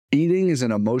Eating is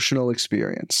an emotional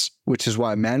experience, which is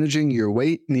why managing your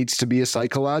weight needs to be a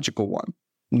psychological one.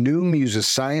 Noom uses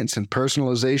science and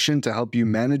personalization to help you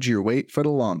manage your weight for the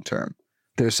long term.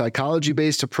 Their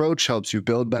psychology-based approach helps you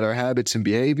build better habits and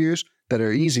behaviors that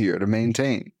are easier to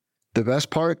maintain. The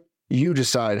best part? You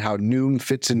decide how Noom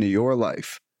fits into your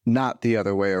life, not the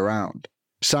other way around.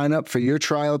 Sign up for your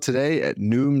trial today at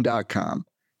Noom.com.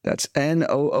 That's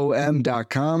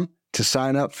Noom.com to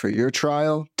sign up for your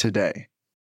trial today.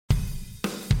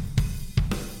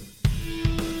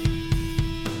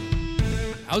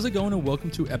 How's it going, and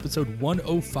welcome to episode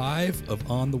 105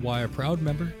 of On the Wire, proud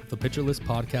member of the Pitcher List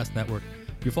Podcast Network.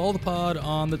 You follow the pod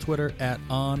on the Twitter at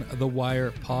On the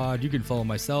Wire Pod. You can follow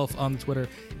myself on the Twitter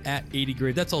at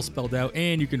 80grade. That's all spelled out.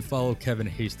 And you can follow Kevin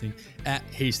Hastings at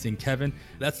HastingKevin.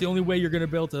 That's the only way you're going to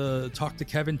be able to talk to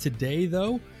Kevin today,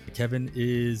 though. Kevin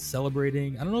is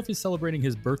celebrating, I don't know if he's celebrating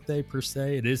his birthday per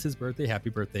se. It is his birthday. Happy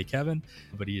birthday, Kevin.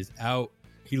 But he is out.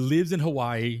 He lives in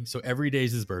Hawaii, so every day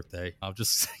is his birthday. I'll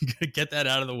just get that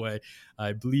out of the way.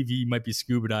 I believe he might be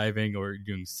scuba diving or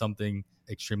doing something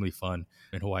extremely fun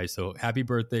in Hawaii. So happy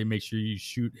birthday. Make sure you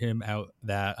shoot him out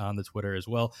that on the Twitter as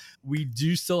well. We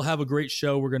do still have a great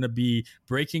show. We're going to be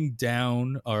breaking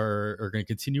down or going to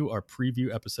continue our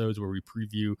preview episodes where we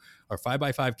preview our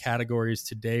 5x5 categories.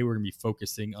 Today, we're going to be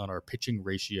focusing on our pitching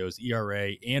ratios,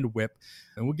 ERA and WHIP,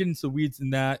 and we'll get into the weeds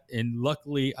in that. And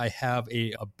luckily, I have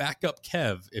a backup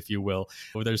Kev, if you will,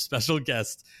 with our special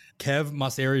guest, Kev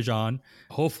Mahserejian.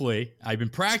 Hopefully, I've been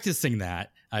practicing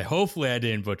that. Hopefully I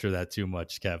didn't butcher that too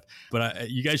much, Kev. But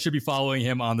you guys should be following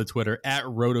him on the Twitter at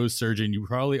RotoSurgeon. You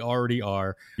probably already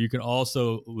are. You can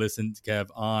also listen to Kev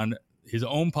on his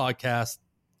own podcast,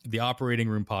 the Operating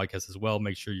Room podcast as well.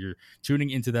 Make sure you're tuning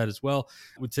into that as well.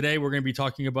 Today, we're going to be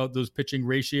talking about those pitching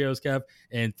ratios, Kev.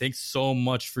 And thanks so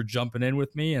much for jumping in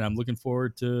with me. And I'm looking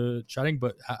forward to chatting.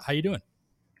 But how you doing?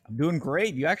 I'm doing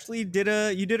great. You actually did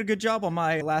a good job on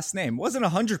my last name. Wasn't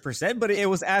 100%, but it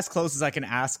was as close as I can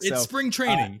ask. It's spring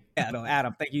training.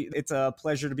 Adam, thank you. It's a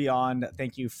pleasure to be on.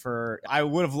 Thank you I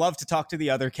would have loved to talk to the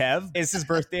other Kev. It's his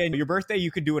birthday, and your birthday,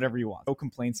 you could do whatever you want. No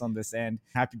complaints on this end.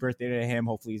 Happy birthday to him.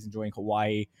 Hopefully he's enjoying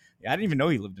Hawaii. I didn't even know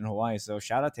he lived in Hawaii, so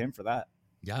shout out to him for that.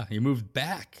 Yeah, he moved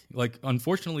back.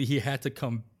 Unfortunately, he had to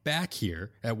come back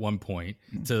here at one point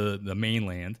to the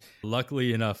mainland.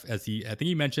 Luckily enough, I think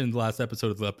he mentioned in the last episode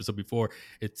of the episode before,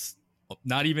 it's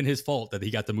not even his fault that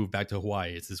he got to move back to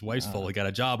Hawaii. It's his wife's fault. He got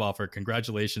a job offer.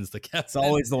 Congratulations to Kevin. It's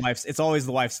always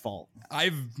the wife's fault.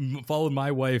 I've followed my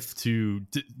wife to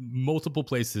multiple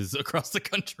places across the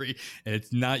country, and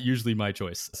it's not usually my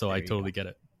choice. So I totally get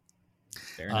it.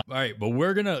 All right, but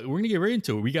we're gonna get right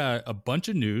into it. We got a bunch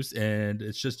of news, and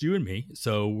it's just you and me,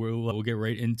 so we'll get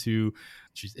right into.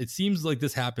 It seems like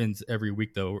this happens every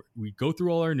week, though. We go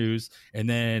through all our news, and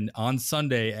then on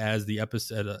Sunday, as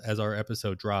our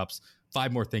episode drops,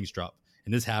 5 more things drop.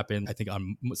 And this happened, I think,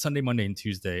 on Sunday, Monday, and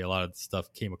Tuesday. A lot of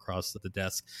stuff came across the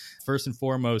desk. First and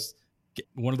foremost,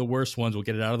 one of the worst ones, we'll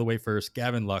get it out of the way first.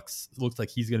 Gavin Lux looks like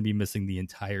he's going to be missing the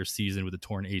entire season with a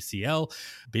torn ACL,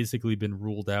 basically been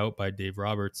ruled out by Dave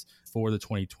Roberts for the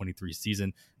 2023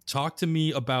 season. Talk to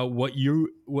me about what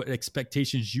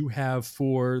expectations you have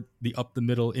for the up the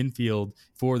middle infield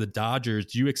for the Dodgers.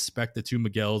 Do you expect the two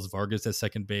Miguels, Vargas at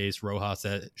second base, Rojas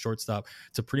at shortstop,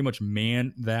 to pretty much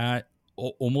man that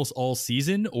almost all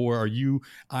season? Or are you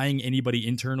eyeing anybody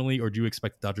internally, or do you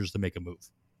expect the Dodgers to make a move?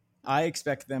 I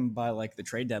expect them by the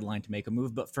trade deadline to make a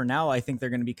move, but for now, I think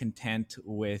they're going to be content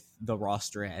with the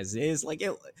roster as is.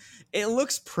 It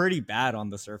looks pretty bad on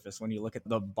the surface when you look at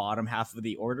the bottom half of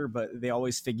the order, but they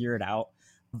always figure it out.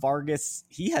 Vargas,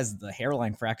 he has the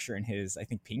hairline fracture in his, I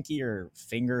think, pinky or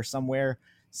finger somewhere.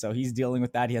 So he's dealing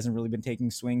with that. He hasn't really been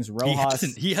taking swings.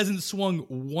 Rojas, he hasn't swung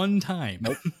one time.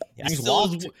 Nope.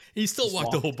 He still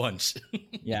walked a whole bunch.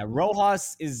 Yeah,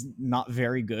 Rojas is not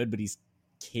very good, but he's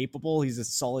capable. He's a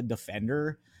solid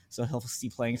defender, so he'll see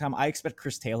playing time. I expect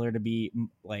Chris Taylor to be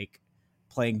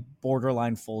playing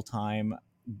borderline full time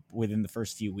within the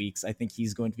first few weeks. I think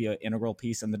he's going to be an integral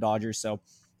piece in the Dodgers, so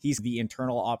he's the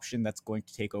internal option that's going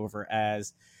to take over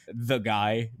as the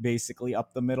guy basically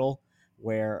up the middle,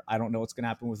 where I don't know what's going to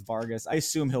happen with Vargas. I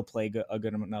assume he'll play a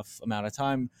good enough amount of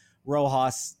time.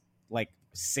 Rojas,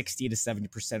 60 to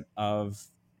 70% of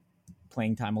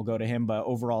playing time will go to him, but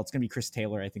overall it's going to be Chris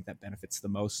Taylor. I think that benefits the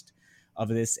most of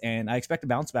this, and I expect a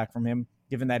bounce back from him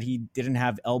given that he didn't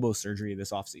have elbow surgery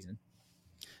this offseason.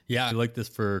 Yeah, I like this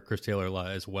for Chris Taylor a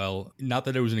lot as well. Not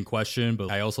that it was in question,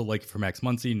 but I also like it for Max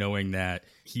Muncy, knowing that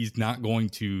he's not going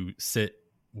to sit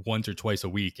once or twice a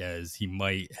week as he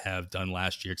might have done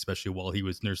last year, especially while he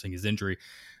was nursing his injury.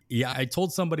 Yeah, I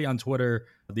told somebody on Twitter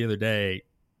the other day,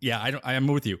 I'm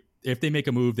with you. if they make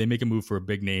a move, they make a move for a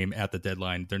big name at the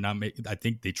deadline. They're not I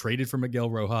think they traded for Miguel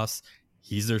Rojas.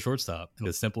 He's their shortstop.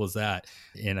 As simple as that.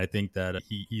 And I think that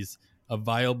he's a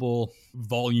viable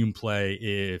volume play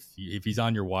if he's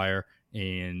on your wire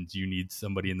and you need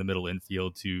somebody in the middle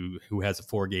infield who has a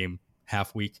 4-game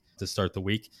half week to start the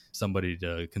week, somebody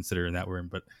to consider in that room,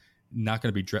 but not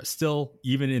going to be still,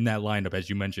 even in that lineup, as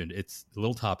you mentioned, it's a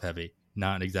little top heavy.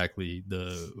 Not exactly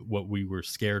what we were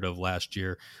scared of last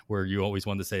year, where you always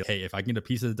wanted to say, hey, if I can get a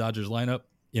piece of the Dodgers lineup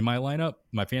in my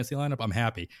fantasy lineup, I'm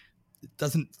happy. It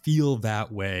doesn't feel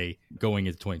that way going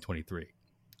into 2023.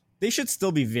 They should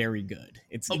still be very good.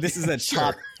 This is a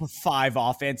top 5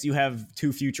 offense. You have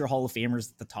 2 future Hall of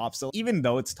Famers at the top. So even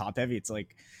though it's top heavy, it's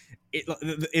like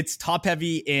it's top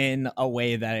heavy in a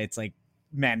way that it's like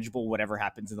manageable whatever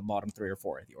happens in the bottom 3 or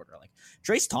 4 of the order. Like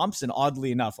Trace Thompson,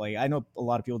 oddly enough, like I know a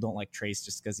lot of people don't like Trace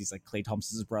just because he's like Klay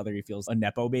Thompson's brother. He feels a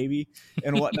nepo baby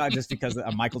and whatnot just because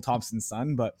of Michael Thompson's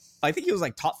son. But I think he was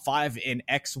like top 5 in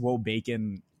Woe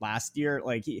Bacon last year.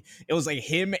 Like it was like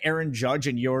him, Aaron Judge,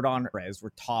 and Yordan Perez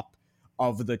were top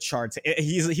of the charts.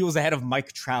 He was ahead of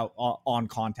Mike Trout on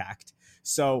contact.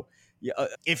 So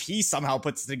if he somehow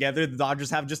puts it together, the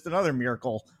Dodgers have just another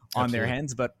miracle on their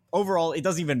hands. But overall, it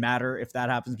doesn't even matter if that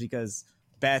happens because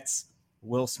Betts,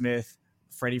 Will Smith,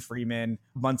 Freddie Freeman,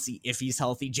 Muncy, if he's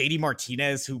healthy, JD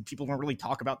Martinez, who people don't really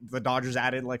talk about, the Dodgers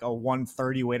added like a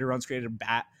 130 weighted runs created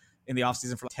bat in the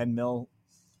offseason for $10 million.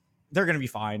 They're going to be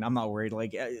fine. I'm not worried.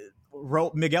 Like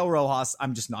Miguel Rojas,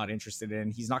 I'm just not interested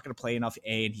in. He's not going to play enough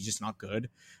and he's just not good.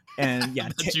 And yeah,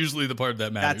 that's usually the part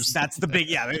that matters. That's the big,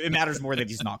 it matters more that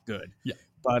he's not good. Yeah.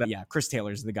 But Chris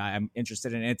Taylor's the guy I'm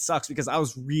interested in. And it sucks because I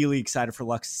was really excited for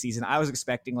Lux's season. I was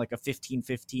expecting like a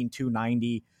 15-15,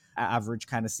 290 average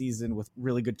kind of season with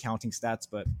really good counting stats,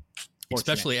 but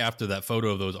especially after that photo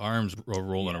of those arms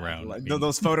rolling around. Like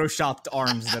those photoshopped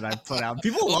arms that I put out.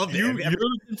 People love you. You're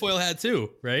the tinfoil hat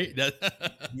too, right?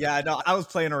 Yeah, no, I was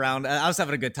playing around. I was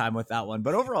having a good time with that one.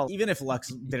 But overall, even if Lux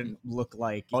didn't look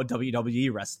like a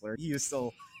WWE wrestler, he is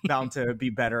still bound to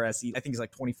be better I think he's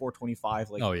like 24,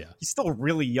 25. Like, he's still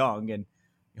really young. And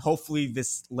hopefully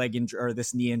this leg injury or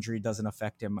this knee injury doesn't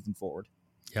affect him moving forward.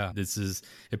 Yeah,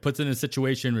 it puts it in a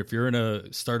situation if you're in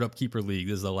a startup keeper league,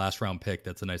 this is a last round pick.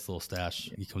 That's a nice little stash.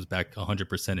 He comes back 100% in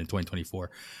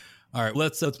 2024. All right,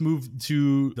 let's move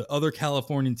to the other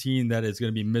Californian team that is going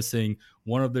to be missing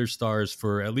one of their stars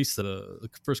for at least the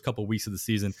first couple of weeks of the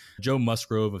season. Joe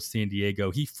Musgrove of San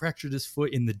Diego. He fractured his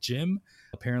foot in the gym.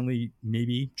 Apparently,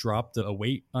 maybe dropped a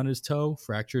weight on his toe,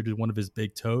 fractured one of his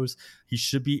big toes. He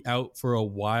should be out for a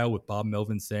while, with Bob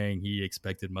Melvin saying he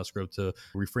expected Musgrove to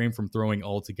refrain from throwing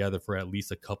altogether for at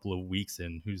least a couple of weeks.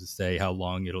 And who's to say how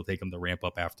long it'll take him to ramp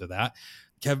up after that.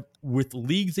 Kev, with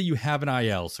leagues that you have an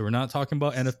IL, so we're not talking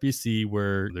about NFBC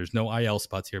where there's no IL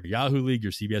spots here, but Yahoo League,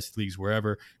 your CBS leagues,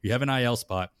 wherever you have an IL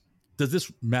spot, does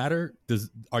this matter?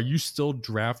 Are you still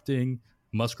drafting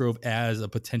Musgrove as a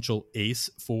potential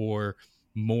ace for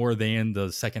more than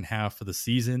the second half of the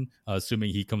season,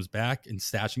 assuming he comes back, and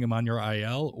stashing him on your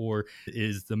IL? Or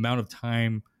is the amount of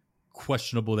time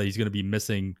questionable that he's going to be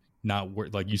missing not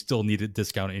worth, like you still need a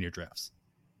discount in your drafts?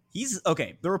 He's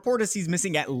okay. The report is he's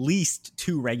missing at least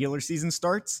 2 regular season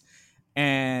starts,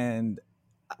 and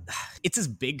it's his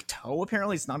big toe.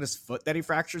 Apparently it's not his foot that he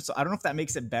fractured. So I don't know if that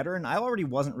makes it better. And I already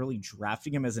wasn't really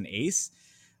drafting him as an ace.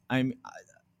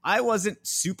 I wasn't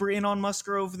super in on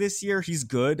Musgrove this year. He's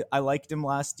good. I liked him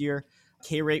last year.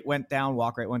 K rate went down,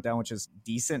 walk rate went down, which is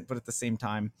decent. But at the same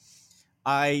time,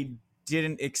 I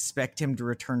didn't expect him to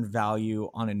return value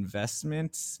on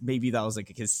investments. Maybe that was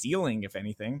like his ceiling, if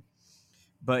anything.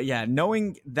 But yeah,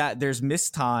 knowing that there's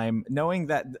missed time, knowing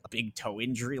that a big toe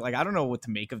injury, like I don't know what to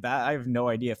make of that. I have no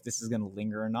idea if this is going to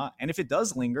linger or not. And if it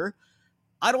does linger,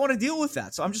 I don't want to deal with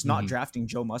that. So I'm just not drafting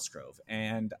Joe Musgrove.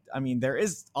 And I mean, there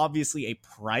is obviously a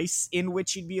price in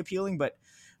which he'd be appealing, but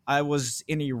I was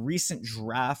in a recent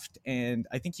draft and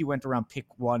I think he went around pick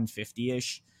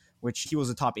 150-ish, which he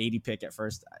was a top 80 pick at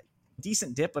first.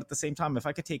 Decent dip, but at the same time, if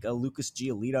I could take a Lucas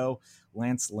Giolito,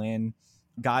 Lance Lynn,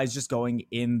 guys just going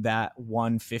in that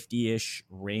 150-ish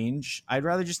range, I'd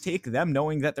rather just take them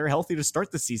knowing that they're healthy to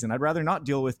start the season. I'd rather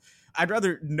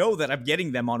know that I'm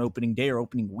getting them on opening day or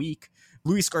opening week.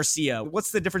 Luis Garcia,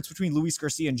 what's the difference between Luis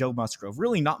Garcia and Joe Musgrove?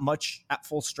 Really not much at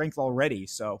full strength already.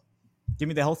 So give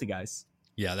me the healthy guys.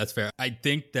 Yeah, that's fair. I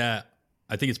think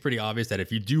it's pretty obvious that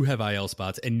if you do have IL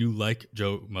spots and you like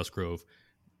Joe Musgrove,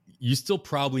 you still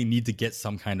probably need to get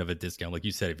some kind of a discount. Like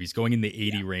you said, if he's going in the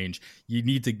 80 range, you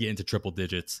need to get into triple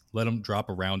digits, let him drop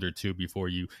a round or two before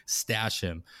you stash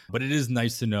him. But it is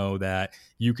nice to know that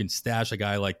you can stash a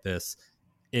guy like this.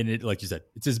 And it, like you said,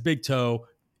 it's his big toe.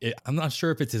 I'm not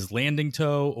sure if it's his landing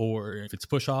toe or if it's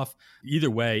push off. Either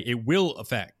way, it will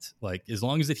affect, like, as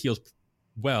long as it heals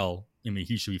well, I mean,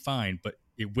 he should be fine, but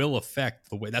it will affect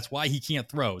the way. That's why he can't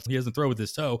throw. He doesn't throw with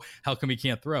his toe. How come he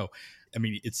can't throw? I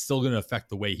mean, it's still going to affect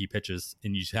the way he pitches,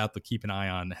 and you have to keep an eye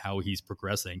on how he's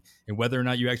progressing and whether or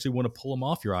not you actually want to pull him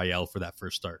off your IL for that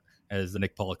first start, as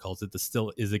Nick Paula calls it.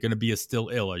 Is it going to be a still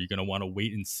ill? Are you going to want to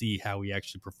wait and see how he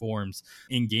actually performs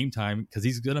in game time, because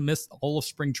he's going to miss all of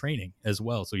spring training as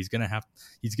well, so he's going to have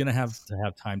to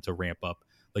have time to ramp up.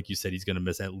 Like you said, he's going to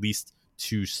miss at least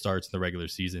 2 starts in the regular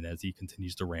season as he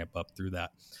continues to ramp up through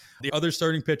that. The other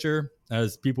starting pitcher,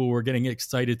 as people were getting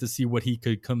excited to see what he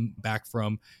could come back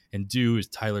from and do, is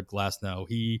Tyler Glasnow.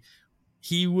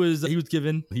 He was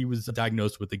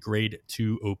diagnosed with a grade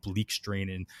 2 oblique strain,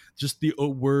 and just the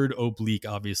word oblique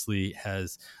obviously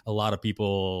has a lot of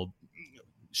people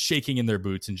shaking in their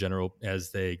boots in general,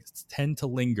 as they tend to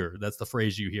linger. That's the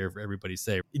phrase you hear everybody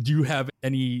say. Do you have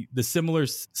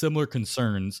the similar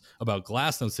concerns about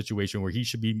Glasnow's situation, where he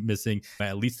should be missing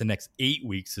at least the next 8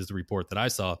 weeks, is the report that I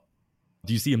saw?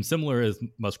 Do you see him similar as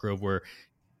Musgrove, where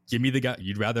give me the guy,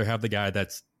 you'd rather have the guy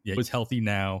that's is healthy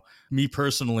now? Me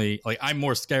personally, like, I'm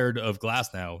more scared of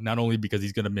Glasnow, not only because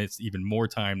he's going to miss even more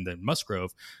time than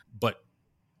Musgrove, but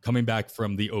coming back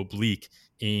from the oblique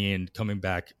and coming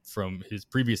back from his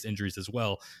previous injuries as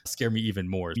well scare me even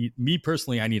more. Me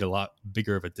personally, I need a lot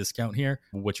bigger of a discount here.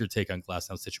 What's your take on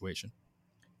Glasnow's situation?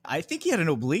 I think he had an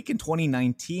oblique in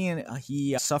 2019.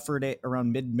 He suffered it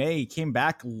around mid-May. He came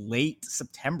back late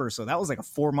September, so that was like a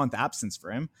 4-month absence for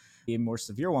him, a more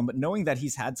severe one. But knowing that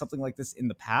he's had something like this in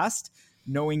the past,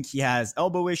 knowing he has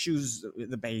elbow issues,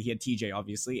 he had TJ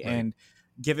obviously, right, and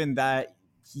given that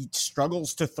he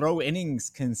struggles to throw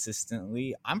innings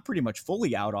consistently, I'm pretty much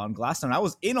fully out on Glasnow. And I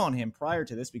was in on him prior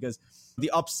to this because the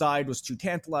upside was too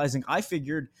tantalizing. I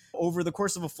figured over the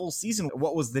course of a full season,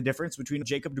 what was the difference between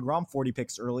Jacob deGrom, 40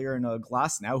 picks earlier, and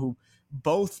Glasnow, who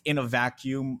both in a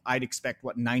vacuum, I'd expect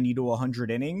 90 to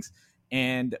 100 innings.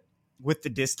 And with the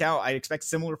discount, I expect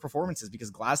similar performances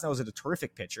because Glasnow is a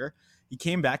terrific pitcher. He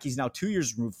came back. He's now 2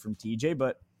 years removed from TJ.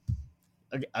 But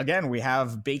again, we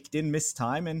have baked in missed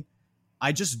time, and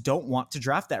I just don't want to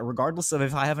draft that regardless of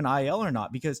if I have an IL or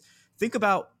not, because think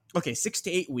about, 6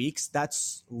 to 8 weeks,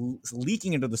 that's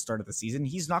leaking into the start of the season.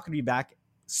 He's not going to be back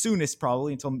soonest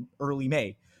probably until early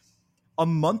May. A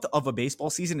month of a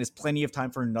baseball season is plenty of time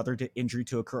for another injury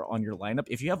to occur on your lineup.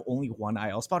 If you have only 1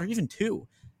 IL spot or even 2,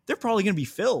 they're probably going to be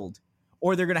filled,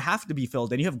 or they're going to have to be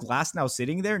filled. And you have Glasnow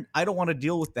sitting there. I don't want to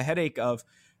deal with the headache of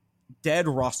dead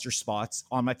roster spots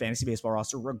on my fantasy baseball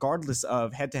roster, regardless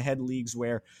of head-to-head leagues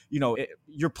where,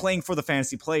 you're playing for the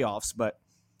fantasy playoffs. But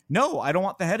no, I don't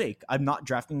want the headache. I'm not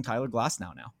drafting Tyler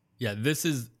Glasnow now. Yeah, this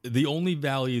is the only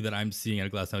value that I'm seeing out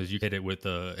of Glasnow. Is you hit it with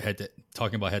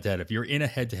talking about head-to-head. If you're in a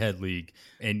head-to-head league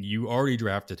and you already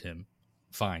drafted him,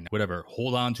 fine, whatever.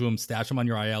 Hold on to him, stash him on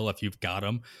your IL if you've got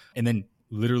him, and then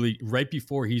literally right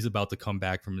before he's about to come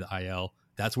back from the IL,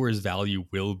 that's where his value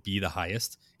will be the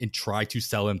highest, and try to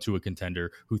sell him to a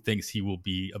contender who thinks he will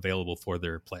be available for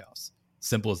their playoffs.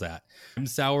 Simple as that. I'm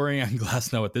souring on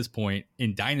Glasnow at this point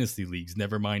in dynasty leagues,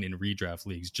 never mind in redraft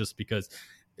leagues, just because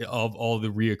of all the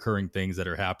reoccurring things that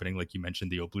are happening. Like you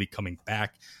mentioned, the oblique coming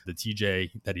back, the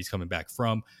TJ that he's coming back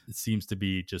from. It seems to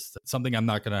be just something I'm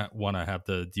not going to want to have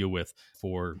to deal with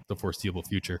for the foreseeable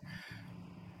future.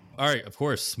 All right, of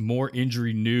course, more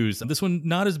injury news. This one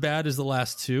not as bad as the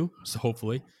last 2, so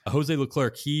hopefully. Jose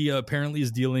Leclerc, he apparently is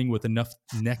dealing with enough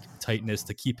neck tightness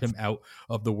to keep him out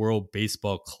of the World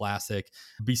Baseball Classic.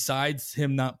 Besides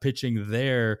him not pitching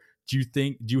there, do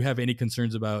you have any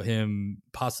concerns about him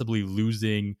possibly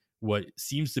losing what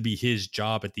seems to be his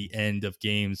job at the end of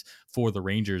games for the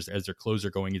Rangers as their closer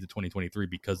going into 2023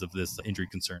 because of this injury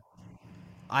concern?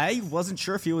 I wasn't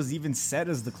sure if he was even set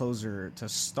as the closer to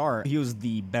start. He was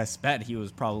the best bet. He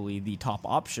was probably the top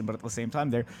option, but at the same time,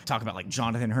 they're talking about like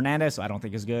Jonathan Hernandez, who I don't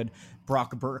think is good.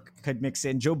 Brock Burke could mix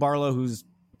in. Joe Barlow, who's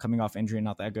coming off injury,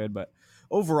 not that good. But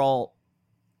overall,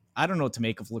 I don't know what to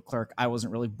make of Leclerc. I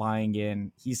wasn't really buying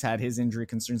in. He's had his injury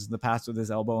concerns in the past with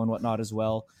his elbow and whatnot as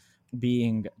well.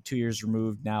 Being 2 years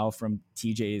removed now from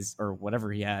TJ's or whatever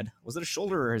he had. Was it a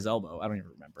shoulder or his elbow? I don't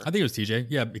even remember. I think it was TJ.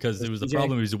 Yeah, because it was the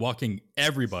problem. He was walking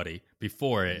everybody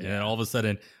before it. Yeah. And then all of a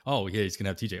sudden, he's going to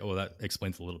have TJ. Oh, that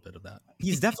explains a little bit of that.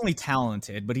 He's definitely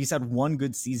talented, but he's had one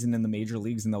good season in the major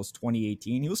leagues, and that was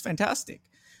 2018. He was fantastic.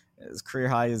 His career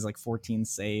high is like 14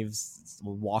 saves. It's a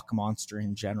walk monster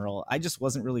in general. I just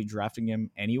wasn't really drafting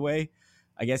him anyway.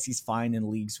 I guess he's fine in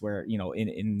leagues where,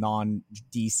 in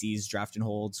non-DCs draft and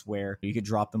holds where you could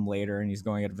drop him later and he's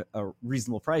going at a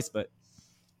reasonable price. But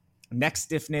neck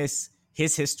stiffness,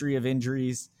 his history of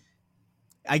injuries,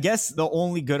 I guess the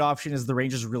only good option is the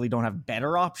Rangers really don't have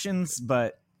better options,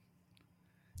 but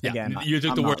again, you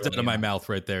took I'm the not words really out of my mouth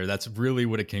right there. That's really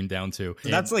what it came down to.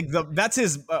 That's like that's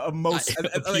his most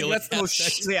like, that's the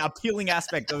most appealing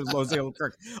aspect of Mosaic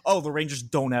Kirk. Oh, the Rangers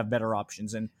don't have better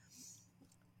options, and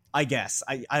I guess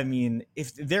I mean,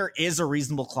 if there is a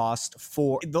reasonable cost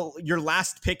for your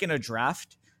last pick in a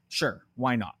draft, sure,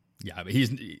 why not? Yeah, but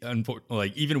he's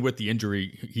like, even with the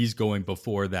injury, he's going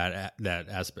before that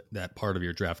aspect, that part of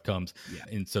your draft comes,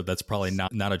 and so that's probably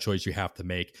not a choice you have to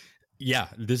make. Yeah,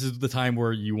 this is the time where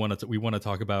we want to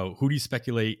talk about who do you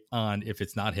speculate on if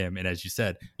it's not him, and as you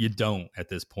said, you don't at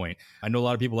this point. I know a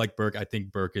lot of people like Burke. I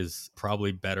think Burke is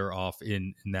probably better off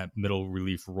in that middle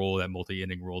relief role, that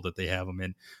multi-inning role that they have him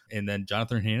in, and then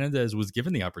Jonathan Hernandez was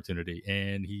given the opportunity,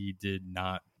 and he did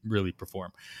not really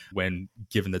perform when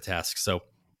given the task. So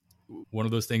one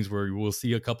of those things where we'll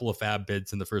see a couple of fab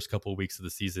bids in the first couple of weeks of the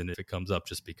season if it comes up,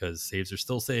 just because saves are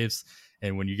still saves,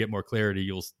 and when you get more clarity,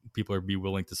 people are be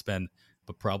willing to spend,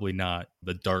 but probably not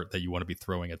the dart that you want to be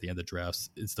throwing at the end of drafts.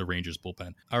 It's the Rangers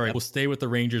bullpen. All right, we'll stay with the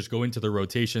Rangers. Go into the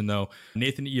rotation though.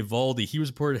 Nathan Eovaldi, he was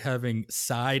reported having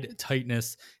side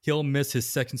tightness. He'll miss his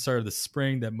second start of the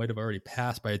spring. That might have already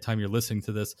passed by the time you're listening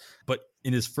to this, but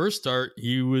in his first start,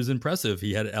 he was impressive.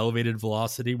 He had elevated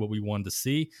velocity, what we wanted to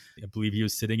see. I believe he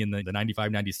was sitting in the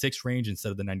 95-96 range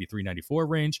instead of the 93-94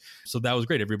 range. So that was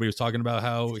great. Everybody was talking about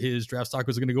how his draft stock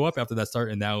was going to go up after that start,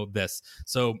 and now this.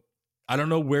 So I don't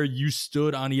know where you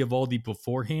stood on Eovaldi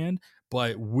beforehand,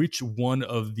 but which one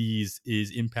of these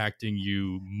is impacting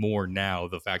you more now?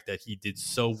 The fact that he did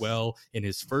so well in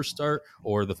his first start,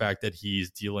 or the fact that he's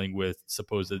dealing with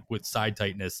side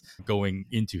tightness going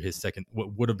into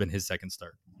what would have been his second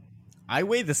start? I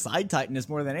weigh the side tightness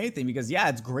more than anything because, yeah,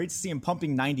 it's great to see him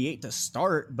pumping 98 to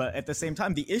start, but at the same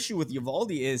time, the issue with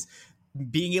Eovaldi is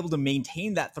being able to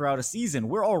maintain that throughout a season.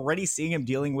 We're already seeing him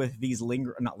dealing with these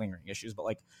not lingering issues, but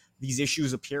like these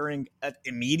issues appearing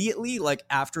immediately, like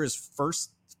after his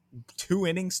first 2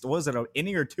 innings. Was it an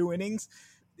inning or 2 innings?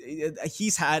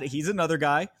 He's another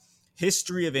guy,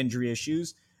 history of injury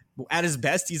issues. At his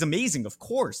best, he's amazing, of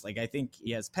course. Like, I think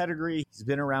he has pedigree. He's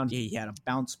been around. He had a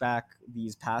bounce back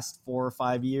these past 4 or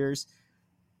 5 years.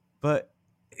 But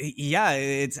yeah,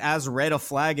 it's as red a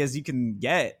flag as you can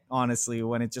get, honestly,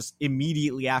 when it's just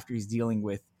immediately after he's dealing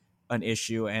with an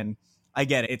issue. And I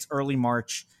get it. It's early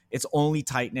March. It's only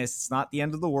tightness. It's not the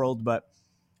end of the world. But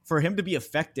for him to be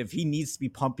effective, he needs to be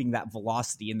pumping that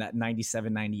velocity in that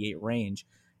 97, 98 range.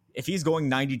 If he's going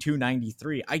 92,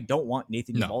 93, I don't want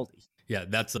Nathan Eovaldi. Yeah,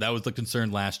 that was the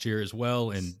concern last year as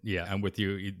well. And yeah, I'm with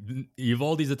you.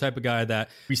 Eovaldi's the type of guy that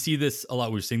we see this a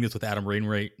lot. We're seeing this with Adam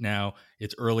Wainwright now.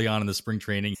 It's early on in the spring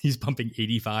training. He's pumping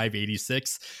 85,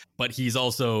 86, but he's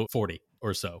also 40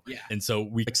 or so. Yeah. And so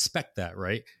we expect that,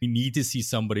 right? We need to see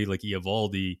somebody like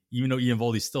Eovaldi, even though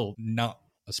Eovaldi's still not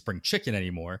a spring chicken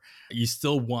anymore. You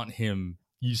still want him.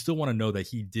 You still want to know that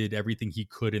he did everything he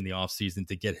could in the offseason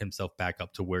to get himself back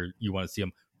up to where you want to see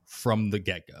him from the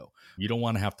get-go. You don't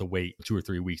want to have to wait 2 or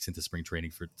 3 weeks into spring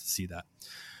training to see that.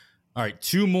 All right,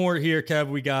 2 more here, Kev.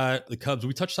 We got the Cubs.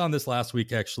 We touched on this last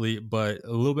week, actually, but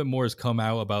a little bit more has come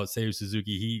out about Seiya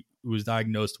Suzuki. He was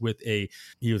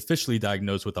officially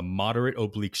diagnosed with a moderate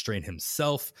oblique strain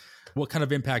himself. What kind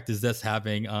of impact is this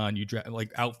having on you?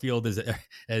 Like outfield, as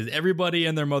everybody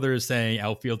and their mother is saying,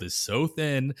 outfield is so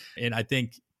thin. And I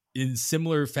think in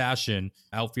similar fashion,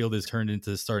 outfield is turned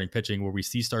into starting pitching, where we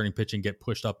see starting pitching get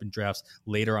pushed up in drafts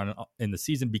later on in the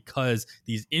season because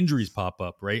these injuries pop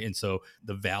up, right? And so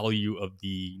the value of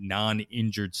the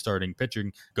non-injured starting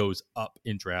pitching goes up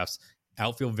in drafts.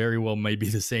 Outfield very well may be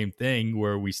the same thing,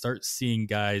 where we start seeing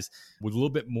guys with a little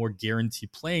bit more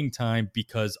guaranteed playing time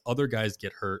because other guys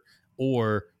get hurt,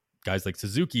 or guys like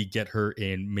Suzuki get hurt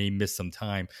and may miss some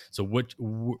time. So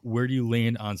where do you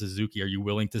land on Suzuki? Are you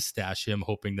willing to stash him,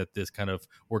 hoping that this kind of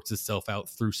works itself out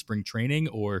through spring training?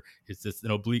 Or is this an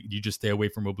oblique? Do you just stay away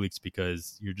from obliques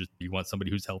because you want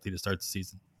somebody who's healthy to start the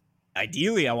season?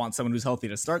 Ideally, I want someone who's healthy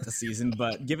to start the season,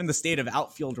 but given the state of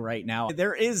outfield right now,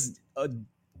 there is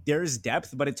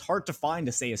depth, but it's hard to find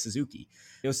a Seiya Suzuki.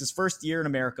 It was his first year in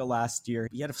America last year.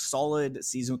 He had a solid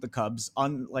season with the Cubs,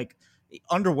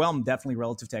 underwhelmed definitely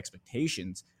relative to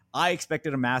expectations. I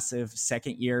expected a massive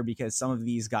second year because some of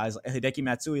these guys, Hideki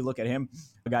Matsui, look at him,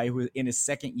 a guy who in his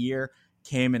second year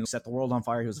came and set the world on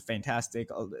fire. He was fantastic.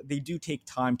 They do take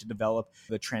time to develop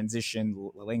the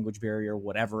transition, language barrier,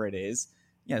 whatever it is.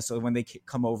 Yeah, so when they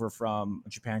come over from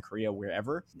Japan, Korea,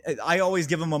 wherever, I always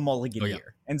give them a mulligan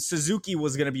year. And Suzuki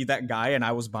was going to be that guy, and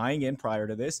I was buying in prior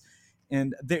to this.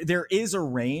 And there is a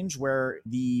range where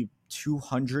the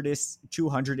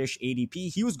 200-ish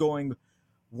ADP, he was going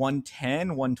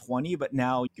 110, 120, but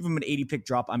now give him an 80 pick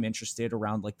drop. I'm interested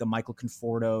around like the Michael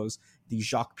Confortos, the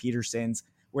Jacques Petersons,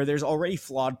 where there's already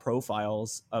flawed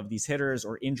profiles of these hitters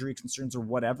or injury concerns or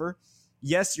whatever.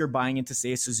 Yes, you're buying into,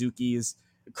 say, Suzuki's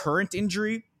current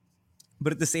injury,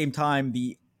 but at the same time,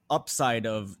 the upside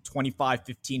of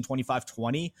 25-15,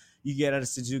 25-20 you get out of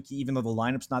Suzuki, even though the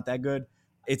lineup's not that good,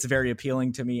 it's very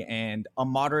appealing to me. And a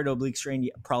moderate oblique strain,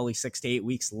 probably 6 to 8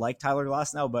 weeks, like Tyler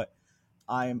Glasnow, but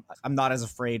I'm not as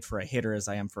afraid for a hitter as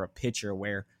I am for a pitcher,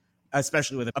 where,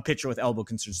 especially with a pitcher with elbow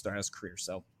concerns throughout his career.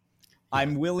 So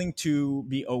I'm willing to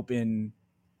be open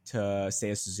to, say,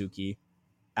 a Suzuki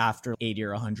after 80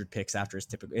 or 100 picks after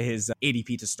his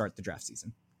ADP to start the draft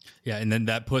season. Yeah, and then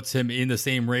that puts him in the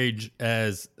same range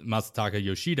as Masataka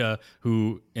Yoshida,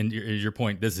 who, and your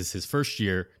point, this is his first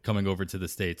year coming over to the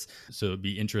States. So it'd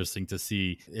be interesting to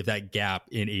see if that gap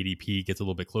in ADP gets a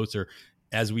little bit closer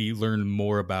as we learn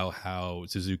more about how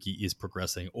Suzuki is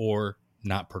progressing or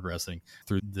not progressing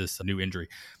through this new injury.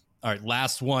 All right,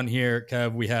 last one here,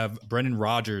 Kev. We have Brendan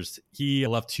Rodgers. He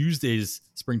left Tuesday's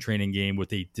spring training game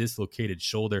with a dislocated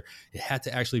shoulder. It had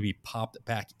to actually be popped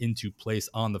back into place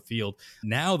on the field.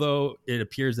 Now, though, it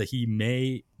appears that he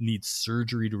may need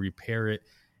surgery to repair it,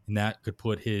 and that could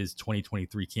put his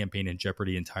 2023 campaign in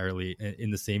jeopardy entirely, in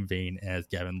the same vein as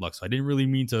Gavin Lux. So I didn't really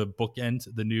mean to bookend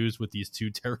the news with these two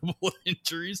terrible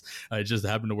injuries. It just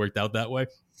happened to work out that way.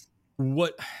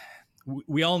 What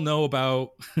we all know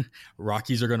about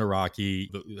Rockies are going to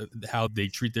Rocky, how they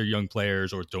treat their young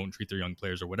players or don't treat their young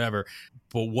players or whatever.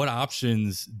 But what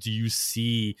options do you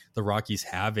see the Rockies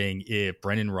having if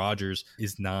Brendan Rodgers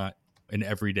is not an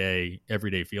everyday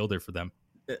fielder for them?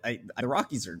 The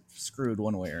Rockies are screwed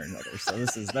one way or another. So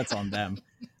that's on them.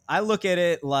 I look at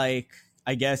it like,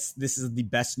 I guess this is the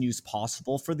best news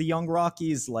possible for the young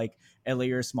Rockies, like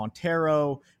Elias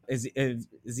Montero,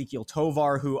 Ezequiel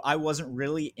Tovar, who I wasn't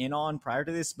really in on prior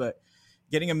to this, but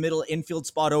getting a middle infield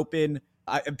spot open.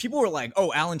 People were like,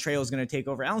 oh, Alan Trejo is going to take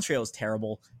over. Alan Trejo is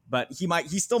terrible, but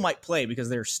he still might play because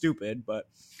they're stupid. But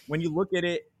when you look at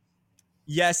it,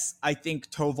 yes, I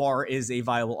think Tovar is a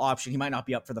viable option. He might not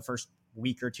be up for the first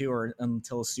week or two or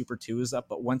until Super 2 is up,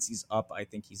 but once he's up, I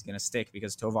think he's going to stick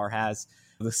because Tovar has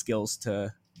the skills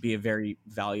to be a very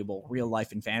valuable real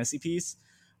life and fantasy piece.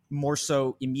 More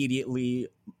so immediately,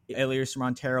 Elias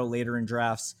Montero later in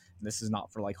drafts. This is not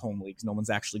for like home leagues. No one's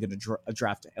actually going to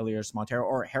draft Elias Montero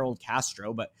or Harold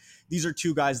Castro, but these are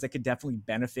two guys that could definitely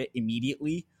benefit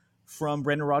immediately from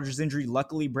Brendan Rodgers' injury.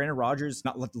 Luckily, Brendan Rodgers,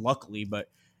 not luckily, but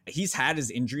he's had his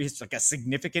injury. It's like a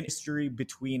significant history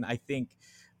between, I think,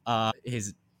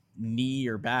 his knee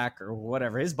or back or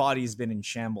whatever. His body's been in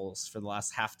shambles for the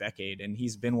last half decade, and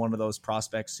he's been one of those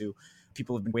prospects who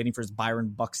people have been waiting for his Byron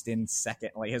Buxton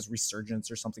second, like his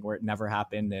resurgence or something, where it never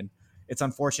happened. And it's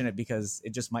unfortunate because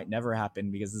it just might never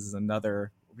happen, because this is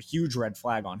another huge red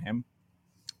flag on him.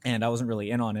 And I wasn't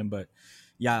really in on him, but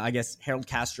yeah, I guess Harold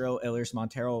Castro, Elias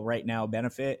Montero right now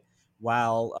benefit,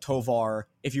 while Tovar,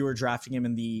 if you were drafting him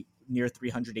in the near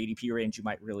 300 ADP range, you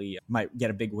might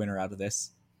get a big winner out of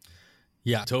this.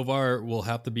 Yeah, Tovar will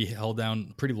have to be held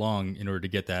down pretty long in order to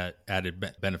get that added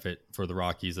benefit for the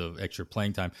Rockies of extra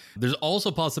playing time. There's also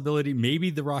a possibility maybe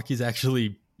the Rockies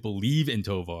actually believe in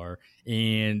Tovar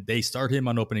and they start him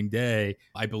on opening day.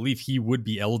 I believe he would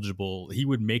be eligible. He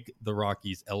would make the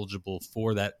Rockies eligible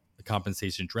for that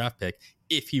compensation draft pick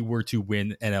if he were to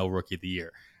win NL Rookie of the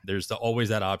Year. There's always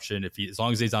that option. As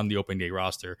long as he's on the opening day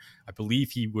roster, I believe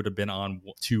he would have been on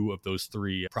 2 of those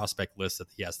 3 prospect lists that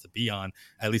he has to be on,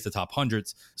 at least the top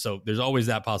hundreds. So there's always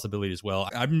that possibility as well.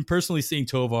 I've been personally seeing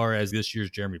Tovar as this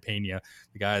year's Jeremy Pena,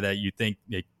 the guy that you think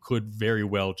they could very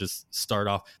well just start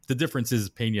off. The difference is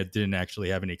Pena didn't actually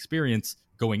have any experience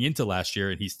going into last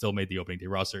year, and he still made the opening day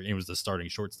roster and was the starting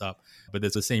shortstop. But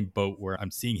it's the same boat where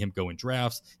I'm seeing him go in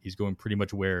drafts. He's going pretty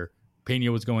much where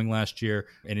Pena was going last year,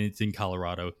 and it's in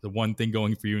Colorado. The one thing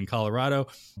going for you in Colorado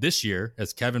this year,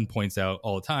 as Kevin points out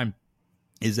all the time,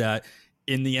 is that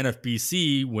in the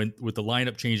NFBC, with the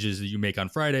lineup changes that you make on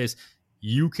Fridays,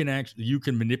 you can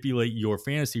manipulate your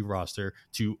fantasy roster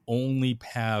to only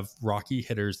have Rocky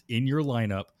hitters in your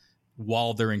lineup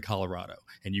while they're in Colorado,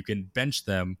 and you can bench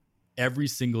them every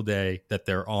single day that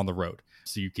they're on the road.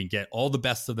 So you can get all the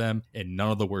best of them and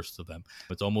none of the worst of them.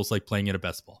 It's almost like playing in a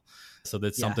best ball. So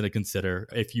that's something to consider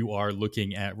if you are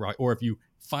looking at, or if you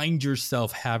find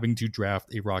yourself having to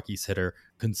draft a Rockies hitter,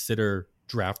 consider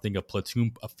drafting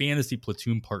a fantasy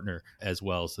platoon partner as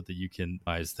well, so that you can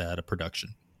rise that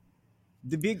production.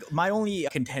 My only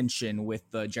contention with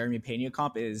the Jeremy Pena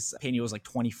comp is Pena was like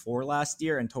 24 last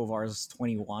year and Tovar is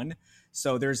 21.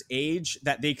 So there's age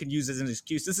that they could use as an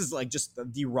excuse. This is like just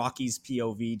the Rockies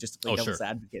POV, just to play devil's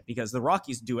advocate, because the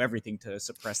Rockies do everything to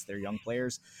suppress their young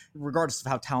players, regardless of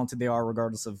how talented they are,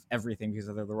 regardless of everything, because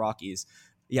they're the Rockies.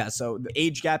 Yeah, so the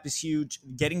age gap is huge,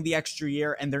 getting the extra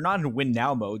year, and they're not in win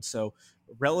now mode. So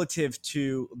relative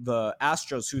to the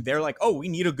Astros, who they're like, oh, we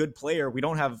need a good player. We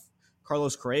don't have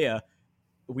Carlos Correa.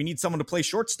 We need someone to play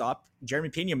shortstop. Jeremy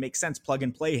Pena makes sense. Plug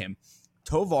and play him.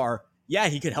 Tovar, yeah,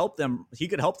 he could help them. He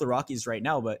could help the Rockies right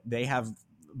now, but they have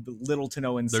little to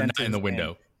no incentive. They're not in the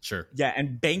window. Sure. Yeah,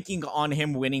 and banking on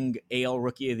him winning NL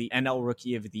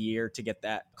Rookie of the Year to get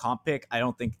that comp pick, I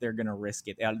don't think they're going to risk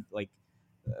it. Like,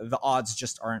 the odds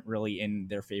just aren't really in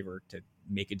their favor to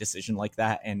make a decision like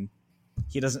that. And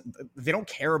they don't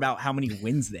care about how many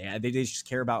wins they have. They just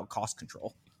care about cost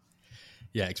control.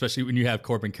 Yeah, especially when you have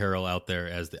Corbin Carroll out there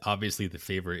as obviously the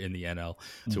favorite in the NL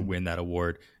to win that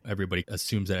award. Everybody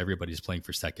assumes that everybody's playing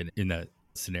for second in that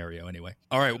scenario anyway.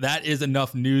 All right, that is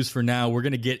enough news for now. We're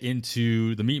going to get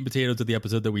into the meat and potatoes of the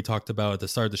episode that we talked about at the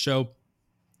start of the show.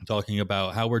 I'm talking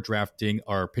about how we're drafting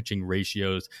our pitching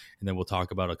ratios, and then we'll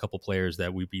talk about a couple players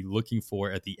that we'd be looking for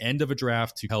at the end of a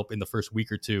draft to help in the first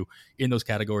week or two in those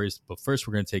categories. But first,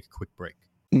 we're going to take a quick break.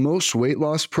 Most weight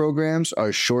loss programs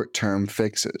are short-term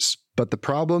fixes, but the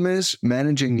problem is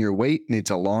managing your weight needs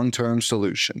a long-term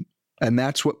solution, and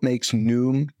that's what makes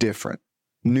Noom different.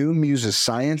 Noom uses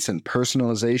science and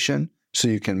personalization so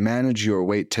you can manage your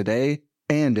weight today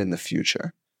and in the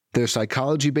future. Their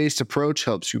psychology-based approach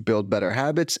helps you build better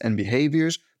habits and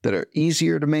behaviors that are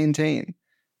easier to maintain,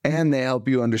 and they help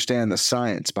you understand the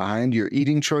science behind your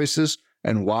eating choices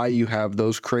and why you have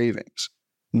those cravings.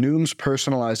 Noom's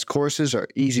personalized courses are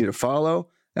easy to follow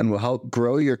and will help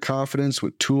grow your confidence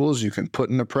with tools you can put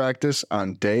into practice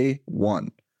on day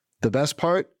one. The best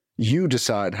part? You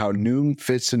decide how Noom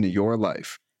fits into your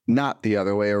life, not the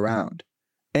other way around.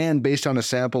 And based on a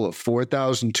sample of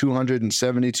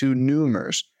 4,272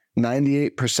 Noomers,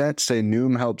 98% say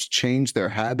Noom helps change their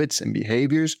habits and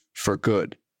behaviors for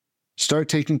good. Start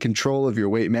taking control of your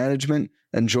weight management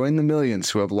and join the millions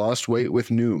who have lost weight with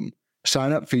Noom.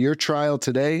 Sign up for your trial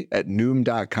today at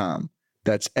Noom.com.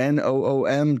 That's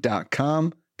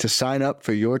Noom.com to sign up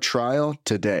for your trial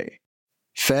today.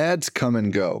 Fads come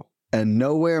and go, and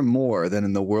nowhere more than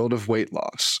in the world of weight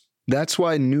loss. That's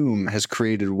why Noom has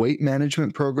created weight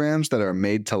management programs that are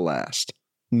made to last.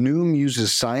 Noom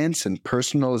uses science and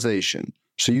personalization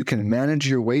so you can manage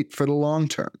your weight for the long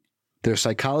term. Their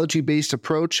psychology-based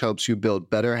approach helps you build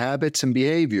better habits and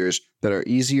behaviors that are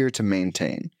easier to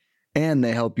maintain. And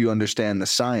they help you understand the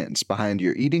science behind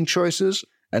your eating choices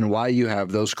and why you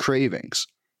have those cravings.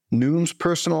 Noom's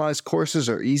personalized courses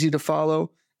are easy to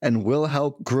follow and will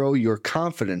help grow your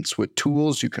confidence with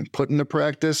tools you can put into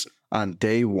practice on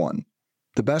day one.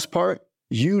 The best part?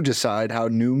 You decide how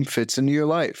Noom fits into your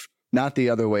life, not the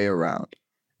other way around.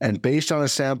 And based on a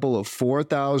sample of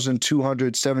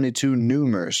 4,272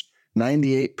 Noomers,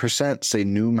 98% say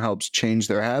Noom helps change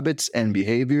their habits and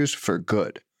behaviors for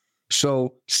good.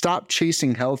 So stop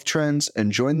chasing health trends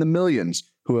and join the millions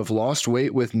who have lost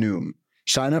weight with Noom.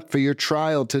 Sign up for your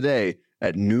trial today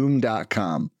at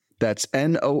Noom.com. That's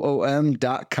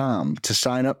Noom.com to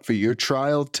sign up for your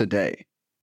trial today.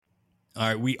 All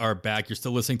right, we are back. You're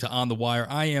still listening to On the Wire.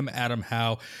 I am Adam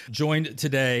Howe, joined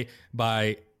today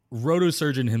by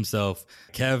rotosurgeon himself,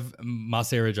 Kev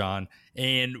Mahserejian,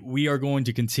 and we are going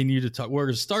to continue to talk. We're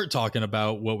going to start talking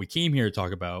about what we came here to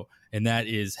talk about, and that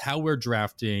is how we're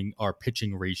drafting our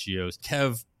pitching ratios.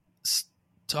 Kev,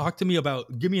 talk to me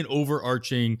about, give me an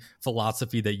overarching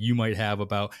philosophy that you might have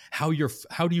about how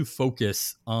do you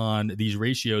focus on these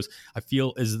ratios? I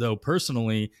feel as though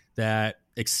personally that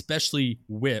especially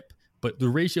WHIP, but the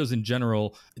ratios in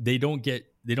general, they don't get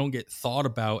thought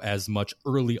about as much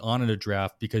early on in a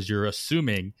draft because you're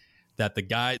assuming that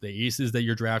the aces that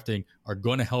you're drafting are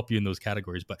going to help you in those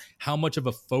categories. But how much of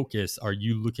a focus are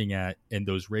you looking at in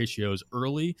those ratios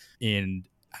early? And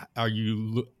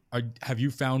have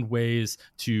you found ways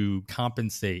to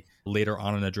compensate later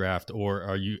on in the draft,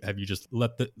 or have you just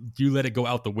let it go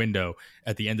out the window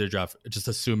at the end of the draft, just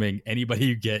assuming anybody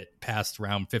you get past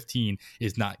round 15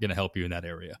 is not going to help you in that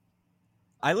area?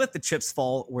 I let the chips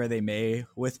fall where they may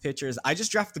with pitchers. I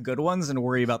just draft the good ones and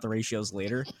worry about the ratios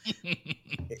later.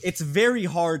 It's very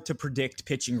hard to predict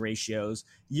pitching ratios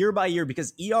year by year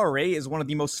because ERA is one of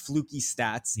the most fluky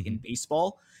stats in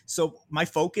baseball. So my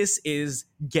focus is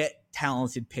get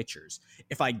talented pitchers.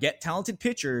 If I get talented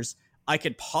pitchers, I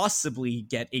could possibly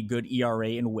get a good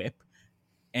ERA and WHIP.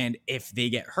 And if they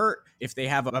get hurt, if they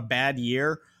have a bad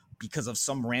year, because of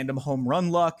some random home run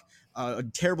luck, a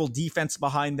terrible defense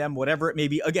behind them, whatever it may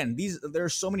be. Again, there are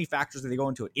so many factors that they go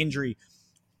into it. Injury,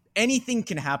 anything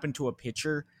can happen to a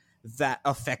pitcher that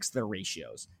affects their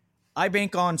ratios. I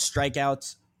bank on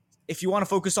strikeouts. If you want to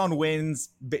focus on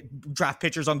wins, draft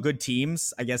pitchers on good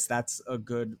teams. I guess that's a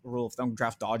good rule of thumb.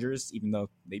 Draft Dodgers, even though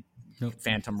they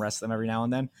phantom rest them every now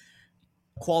and then.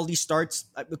 Quality starts.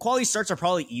 The quality starts are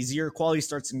probably easier. Quality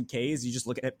starts in Ks. You just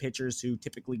look at pitchers who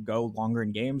typically go longer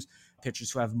in games.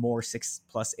 Pitchers who have more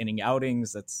 6+ inning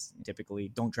outings. That's typically,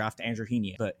 don't draft Andrew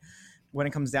Heaney. But when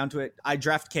it comes down to it, I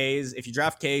draft Ks. If you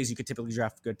draft Ks, you could typically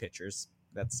draft good pitchers.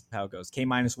 That's how it goes. K-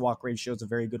 walk ratio is a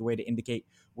very good way to indicate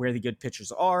where the good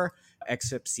pitchers are.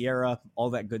 XFIP, Sierra, all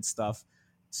that good stuff.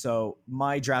 So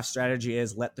my draft strategy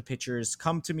is let the pitchers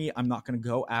come to me. I'm not going to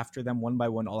go after them one by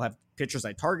one. I'll have pitchers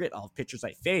I target. I'll have pitchers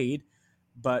I fade.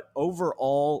 But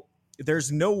overall, there's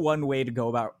no one way to go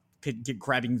about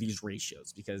grabbing these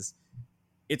ratios, because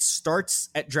it starts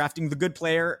at drafting the good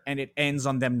player and it ends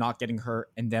on them not getting hurt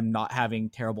and them not having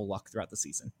terrible luck throughout the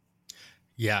season.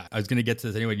 Yeah, I was going to get to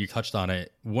this anyway. You touched on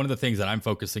it. One of the things that I'm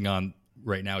focusing on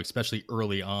right now, especially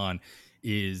early on,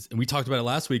 is, and we talked about it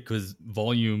last week, because the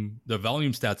volume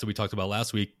stats that we talked about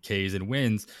last week, Ks and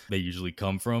wins, they usually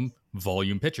come from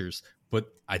volume pitchers.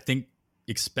 But I think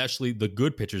especially the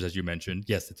good pitchers, as you mentioned,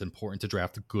 yes, it's important to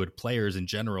draft good players in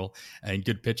general and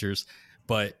good pitchers,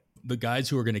 but the guys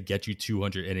who are going to get you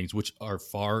 200 innings, which are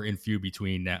far and few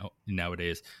between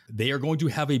nowadays, they are going to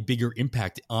have a bigger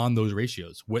impact on those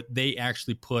ratios. What they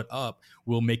actually put up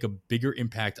will make a bigger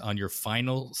impact on your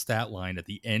final stat line at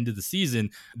the end of the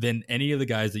season than any of the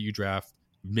guys that you draft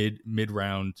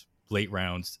mid-round, late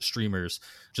rounds, streamers,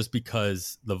 just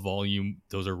because the volume,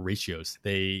 those are ratios.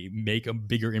 They make a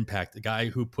bigger impact. The guy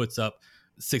who puts up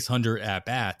 600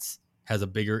 at-bats has a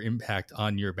bigger impact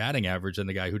on your batting average than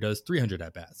the guy who does 300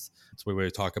 at-bats. That's what we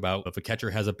talk about. If a catcher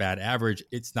has a bad average,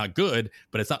 it's not good,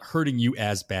 but it's not hurting you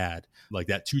as bad. Like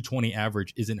that 220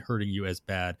 average isn't hurting you as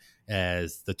bad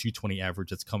as the 220 average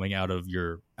that's coming out of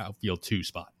your outfield 2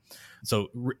 spot. So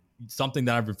something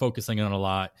that I've been focusing on a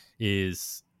lot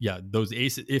is, those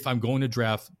aces. If I'm going to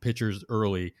draft pitchers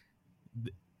early,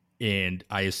 and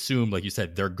I assume, like you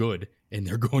said, they're good and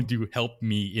they're going to help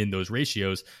me in those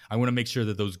ratios, I want to make sure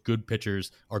that those good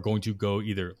pitchers are going to go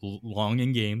either long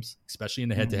in games, especially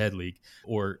in a head-to-head league,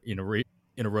 or in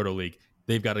a roto league.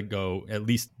 They've got to go at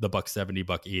least the $170,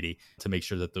 $180 to make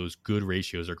sure that those good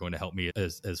ratios are going to help me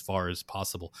as far as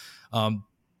possible.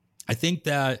 I think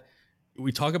that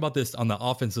we talk about this on the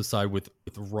offensive side with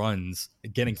runs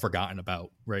getting forgotten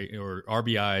about, right? Or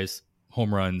RBIs,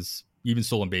 home runs, even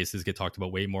stolen bases get talked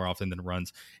about way more often than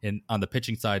runs. And on the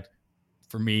pitching side,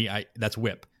 for me, that's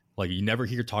whip. Like, you never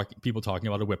hear people talking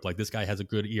about a whip. Like, this guy has a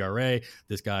good ERA.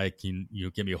 This guy can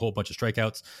give me a whole bunch of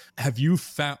strikeouts. Have you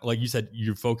found, like you said,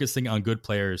 you're focusing on good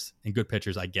players and good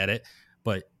pitchers. I get it.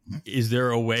 But is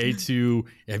there a way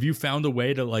have you found a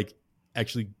way to like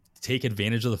actually take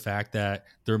advantage of the fact that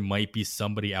there might be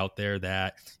somebody out there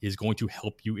that is going to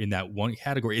help you in that one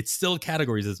category? It's still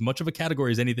categories, as much of a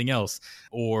category as anything else.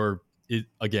 Or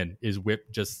is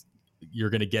whip just, you're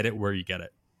going to get it where you get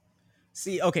it?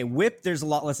 See, okay, whip, there's a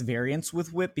lot less variance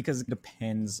with whip because it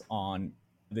depends on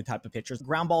the type of pitchers.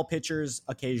 Ground ball pitchers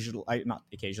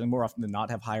more often than not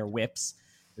have higher whips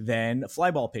than fly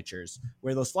ball pitchers,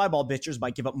 where those fly ball pitchers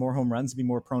might give up more home runs, be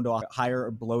more prone to a higher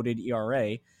bloated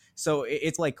ERA. So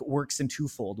it's like works in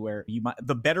twofold, where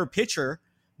the better pitcher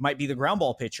might be the ground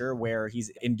ball pitcher, where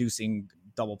he's inducing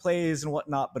double plays and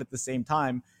whatnot. But at the same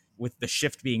time, with the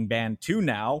shift being banned too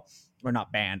now, or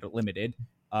not banned, but limited,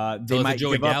 they might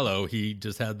Joey give up. Gallo, he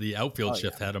just had the outfield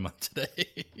shift had him on today.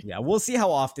 Yeah, we'll see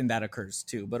how often that occurs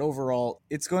too. But overall,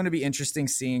 it's going to be interesting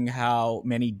seeing how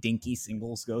many dinky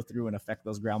singles go through and affect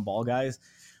those ground ball guys.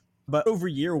 But over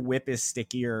year, whip is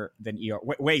stickier than ERA,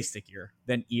 way stickier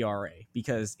than ERA,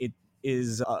 because it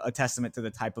is a testament to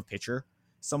the type of pitcher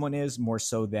someone is, more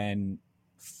so than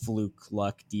fluke,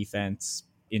 luck, defense,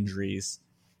 injuries.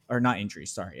 Or not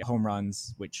injuries, sorry, home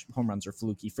runs, which home runs are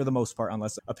fluky for the most part,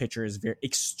 unless a pitcher is very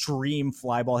extreme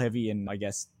fly ball heavy and I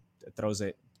guess throws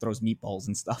meatballs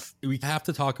and stuff. We have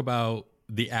to talk about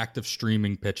the act of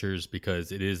streaming pitchers,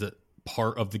 because it is a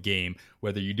part of the game.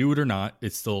 Whether you do it or not,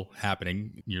 it's still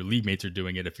happening. Your league mates are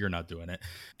doing it if you're not doing it.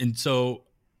 And so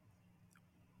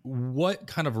what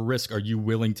kind of risk are you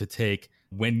willing to take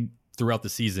throughout the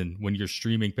season when you're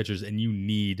streaming pitchers and you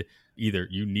need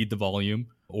the volume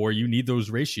or you need those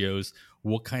ratios?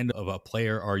 What kind of a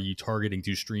player are you targeting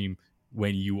to stream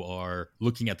when you are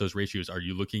looking at those ratios? Are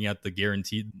you looking at the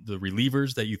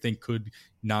relievers that you think could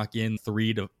knock in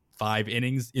 3 to 5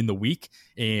 innings in the week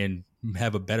and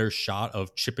have a better shot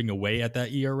of chipping away at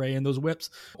that ERA and those whips?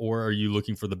 Or are you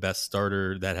looking for the best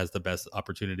starter that has the best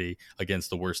opportunity against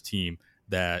the worst team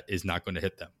that is not going to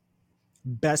hit them?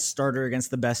 Best starter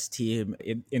against the best team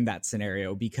in that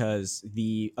scenario, because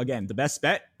the best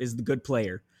bet is the good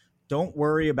player. Don't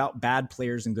worry about bad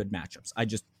players and good matchups.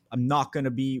 I'm not going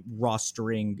to be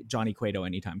rostering Johnny Cueto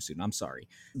anytime soon. I'm sorry.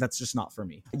 That's just not for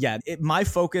me. Yeah, my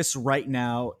focus right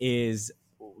now is,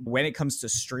 when it comes to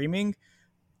streaming,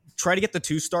 try to get the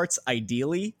 2 starts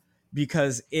ideally,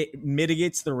 because it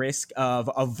mitigates the risk of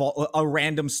a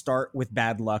random start with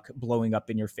bad luck blowing up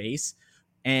in your face.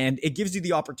 And it gives you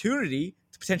the opportunity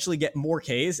to potentially get more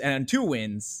Ks and 2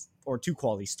 wins, or 2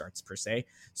 quality starts per se.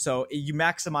 So you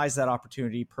maximize that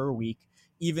opportunity per week.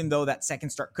 Even though that second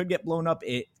start could get blown up,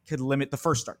 it could limit the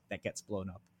first start that gets blown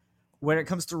up. When it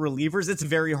comes to relievers, it's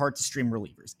very hard to stream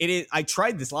relievers. I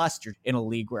tried this last year in a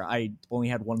league where I only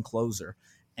had 1 closer,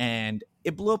 and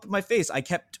it blew up in my face. I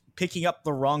kept picking up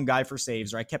the wrong guy for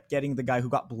saves, or I kept getting the guy who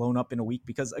got blown up in a week,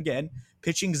 because, again,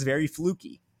 pitching is very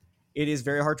fluky. It is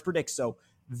very hard to predict. So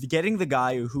getting the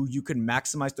guy who you can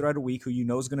maximize throughout a week, who you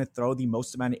know is going to throw the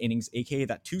most amount of innings, aka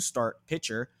that 2-start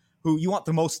pitcher, who you want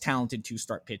the most talented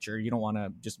 2-start pitcher. You don't want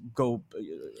to just go.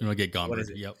 You want to get Gomber.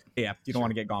 Yep. Yeah, you don't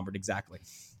want to get Gomber, exactly.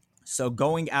 So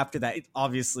going after that, it's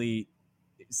obviously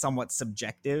somewhat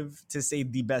subjective to say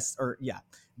the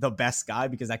best guy,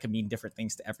 because that could mean different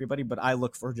things to everybody. But I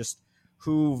look for just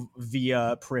who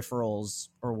via peripherals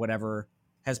or whatever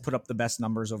has put up the best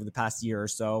numbers over the past year or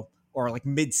so, or like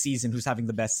mid-season, who's having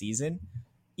the best season.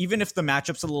 Even if the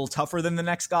matchup's a little tougher than the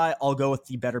next guy, I'll go with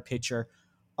the better pitcher.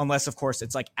 Unless, of course,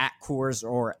 it's like at Coors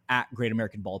or at Great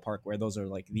American Ballpark, where those are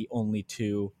like the only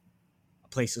 2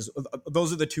 places.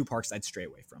 Those are the 2 parks I'd stray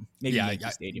away from. Maybe Yankee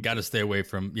Stadium. Got to stay away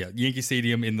from Yankee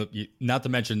Stadium. Not to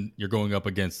mention you're going up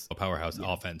against a powerhouse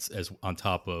offense, as on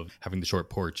top of having the short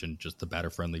porch and just the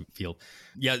batter-friendly field.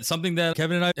 Yeah, something that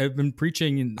Kevin and I have been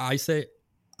preaching, and I say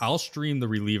I'll stream the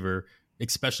reliever,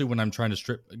 especially when I'm trying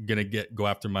to go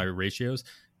after my ratios,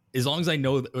 as long as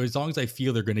I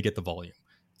feel they're going to get the volume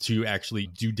to actually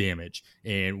do damage.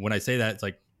 And when I say that, it's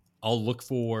like I'll look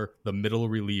for the middle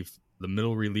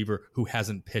reliever who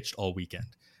hasn't pitched all weekend,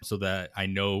 so that I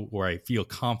know, or I feel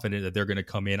confident that they're going to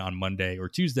come in on Monday or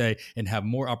Tuesday and have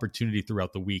more opportunity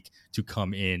throughout the week to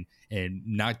come in and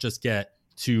not just get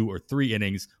 2 or 3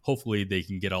 innings. Hopefully they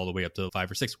can get all the way up to 5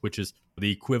 or 6, which is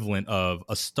the equivalent of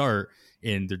a start,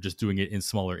 and they're just doing it in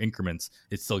smaller increments.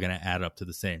 It's still going to add up to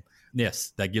the same.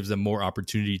 Yes, that gives them more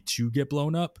opportunity to get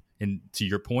blown up. And to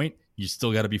your point, you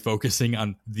still got to be focusing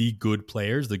on the good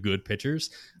players, the good pitchers.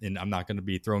 And I'm not going to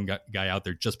be throwing guy out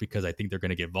there just because I think they're going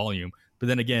to get volume. But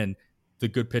then again, the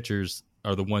good pitchers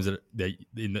are the ones that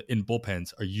in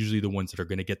bullpens are usually the ones that are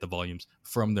going to get the volumes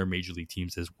from their major league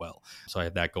teams as well. So I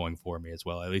have that going for me as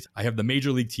well. At least I have the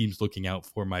major league teams looking out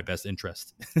for my best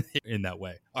interest in that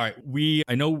way. All right.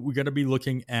 I know we're going to be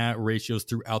looking at ratios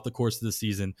throughout the course of the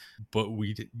season, but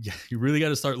you really got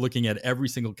to start looking at every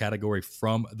single category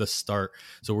from the start.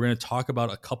 So we're going to talk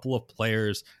about a couple of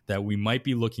players that we might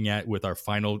be looking at with our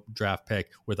final draft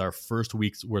pick, with our first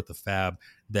week's worth of fab,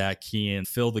 that can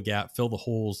fill the gap, fill the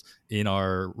holes in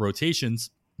our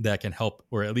rotations, that can help,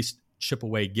 or at least chip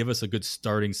away, give us a good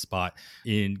starting spot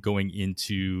in going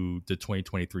into the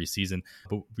 2023 season.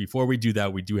 But before we do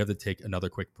that, we do have to take another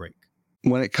quick break.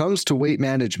 When it comes to weight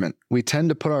management, we tend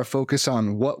to put our focus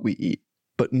on what we eat,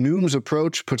 but Noom's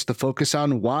approach puts the focus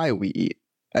on why we eat,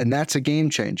 and that's a game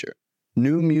changer.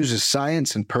 Noom uses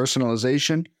science and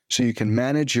personalization so you can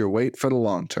manage your weight for the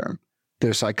long term.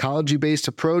 Their psychology-based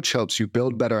approach helps you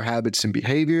build better habits and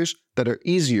behaviors that are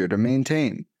easier to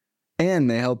maintain. And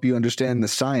they help you understand the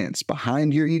science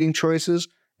behind your eating choices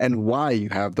and why you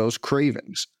have those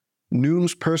cravings.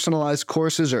 Noom's personalized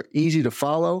courses are easy to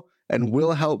follow and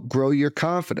will help grow your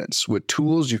confidence with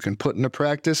tools you can put into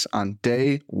practice on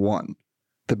day 1.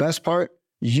 The best part?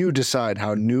 You decide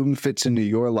how Noom fits into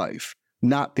your life,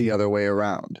 not the other way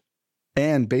around.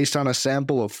 And based on a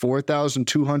sample of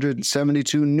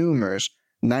 4,272 Noomers,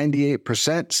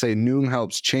 98% say Noom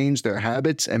helps change their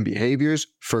habits and behaviors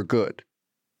for good.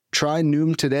 Try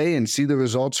Noom today and see the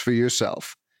results for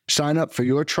yourself. Sign up for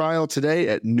your trial today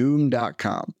at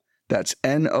Noom.com. That's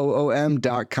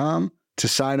Noom.com to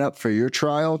sign up for your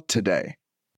trial today.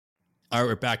 All right,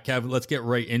 we're back, Kev. Let's get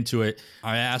right into it.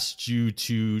 I asked you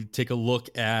to take a look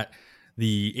at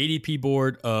the ADP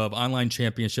board of online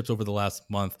championships over the last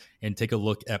month and take a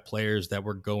look at players that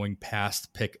were going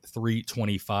past pick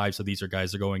 325. So these are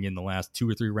guys that are going in the last 2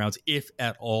 or 3 rounds, if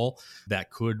at all,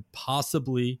 that could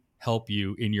possibly help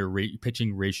you in your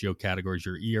pitching ratio categories,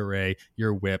 your ERA,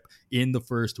 your WHIP in the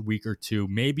first week or two.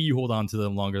 Maybe you hold on to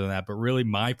them longer than that, but really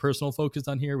my personal focus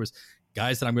on here was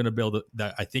guys that I'm going to build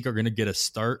that I think are going to get a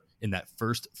start in that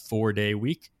first 4-day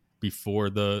week before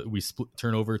we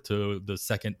turn over to the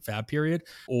second fab period,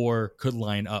 or could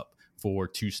line up for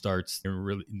 2 starts.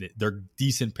 They're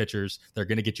decent pitchers. They're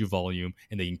going to get you volume,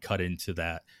 and they can cut into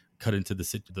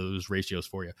those ratios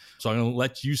for you. So I'm going to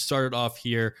let you start it off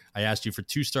here. I asked you for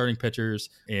 2 starting pitchers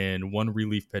and 1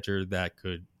 relief pitcher that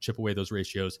could chip away those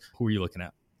ratios. Who are you looking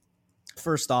at?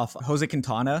 First off, Jose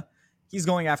Quintana. He's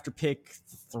going after pick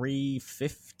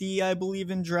 350, I believe,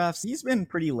 in drafts. He's been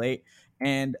pretty late,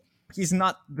 and he's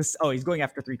not this. Oh, he's going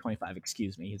after 325.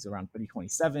 Excuse me. He's around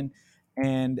 327,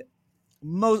 and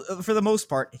for the most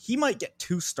part, he might get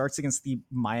 2 starts against the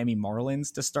Miami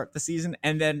Marlins to start the season,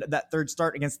 and then that 3rd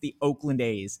start against the Oakland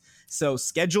A's. So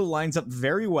schedule lines up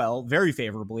very well, very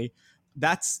favorably.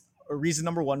 That's reason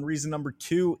number 1. Reason number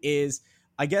 2 is,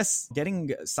 I guess,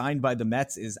 getting signed by the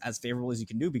Mets is as favorable as you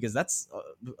can do, because that's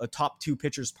a top 2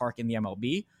 pitchers park in the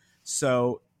MLB.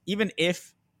 So even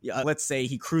if, let's say,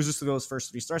 he cruises through those first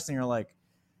 3 starts and you're like,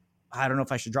 I don't know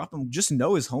if I should drop him, just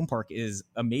know his home park is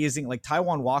amazing. Like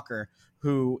Taijuan Walker,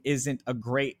 who isn't a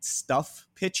great stuff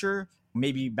pitcher,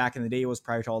 maybe back in the day it was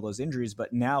prior to all those injuries,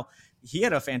 but now he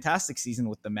had a fantastic season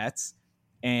with the Mets,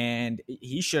 and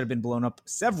he should have been blown up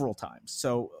several times.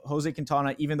 So Jose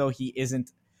Quintana, even though he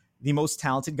isn't the most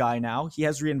talented guy now, he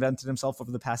has reinvented himself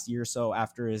over the past year or so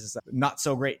after his not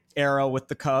so great era with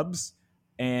the Cubs,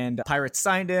 and Pirates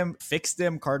signed him, fixed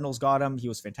him, Cardinals got him. He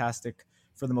was fantastic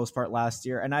for the most part last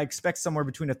year, and I expect somewhere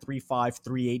between a 3.5,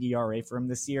 3.8 ERA for him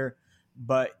this year.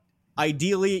 But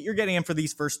ideally, you're getting him for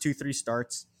these first 2-3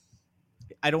 starts.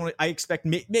 I expect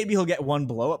maybe he'll get 1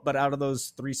 blow up, but out of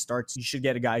those 3 starts, you should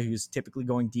get a guy who's typically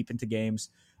going deep into games,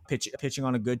 pitching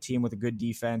on a good team with a good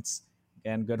defense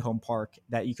and good home park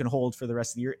that you can hold for the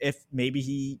rest of the year, if maybe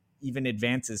he even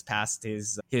advances past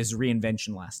his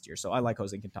reinvention last year. So I like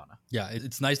Jose Quintana. Yeah,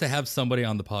 it's nice to have somebody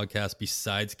on the podcast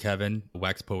besides Kevin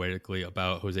wax poetically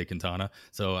about Jose Quintana.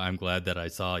 So I'm glad that I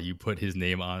saw you put his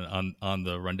name on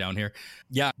the rundown here.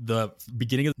 Yeah, the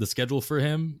beginning of the schedule for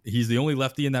him, he's the only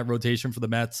lefty in that rotation for the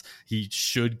Mets. He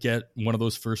should get one of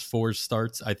those first 4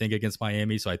 starts, I think, against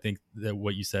Miami. So I think that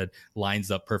what you said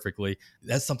lines up perfectly.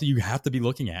 That's something you have to be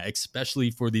looking at, especially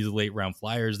for these late round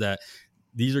flyers, that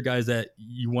these are guys that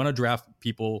you want to draft,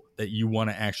 people that you want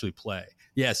to actually play.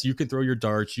 Yes, you can throw your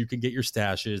darts, you can get your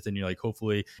stashes, and you're like,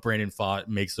 hopefully Brandon Pfaadt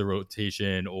makes the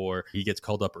rotation or he gets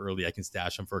called up early. I can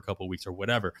stash him for a couple of weeks or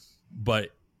whatever.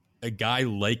 But a guy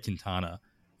like Quintana,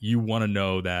 you want to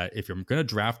know that if I'm going to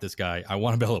draft this guy, I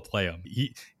want to be able to play him.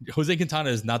 Jose Quintana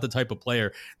is not the type of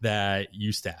player that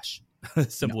you stash.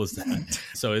 Simple as that.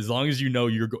 So as long as you know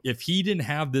if he didn't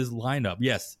have this lineup,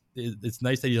 yes, it's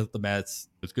nice that he's at the Mets.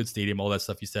 It's a good stadium, all that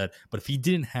stuff you said. But if he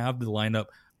didn't have the lineup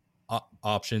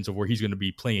options of where he's going to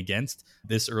be playing against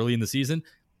this early in the season,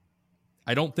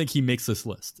 I don't think he makes this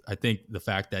list. I think the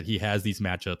fact that he has these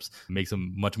matchups makes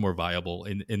him much more viable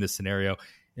in this scenario.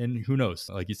 And who knows?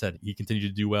 Like you said, he continued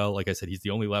to do well. Like I said, he's the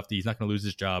only lefty. He's not going to lose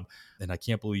his job. And I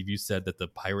can't believe you said that the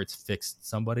Pirates fixed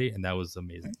somebody, and that was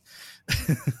amazing.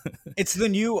 It's their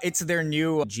new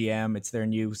GM. It's their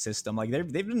new system. Like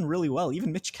they've been really well.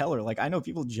 Even Mitch Keller. Like I know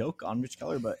people joke on Mitch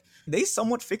Keller, but they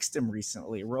somewhat fixed him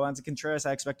recently. Roansy Contreras,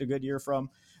 I expect a good year from.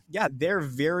 Yeah, they're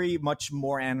very much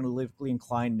more analytically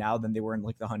inclined now than they were in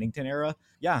like the Huntington era.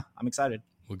 Yeah, I'm excited.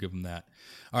 We'll give them that.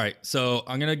 All right. So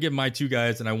I'm going to give my 2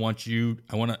 guys, and I want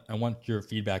your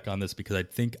feedback on this, because I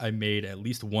think I made at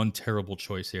least one terrible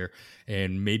choice here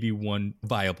and maybe one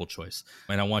viable choice.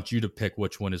 And I want you to pick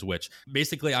which one is which.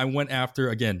 Basically, I went after,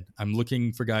 again, I'm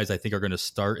looking for guys I think are going to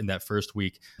start in that first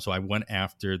week. So I went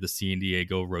after the San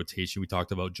Diego rotation. We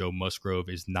talked about Joe Musgrove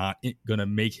is not going to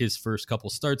make his first couple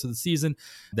starts of the season.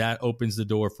 That opens the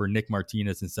door for Nick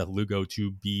Martinez and Seth Lugo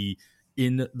to be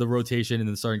in the rotation in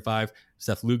the starting 5.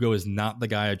 Seth Lugo is not the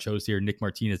guy I chose here. Nick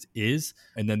Martinez is.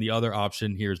 And then the other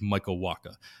option here is Michael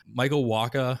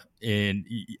Wacha. And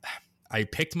I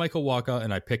picked Michael Wacha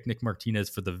and I picked Nick Martinez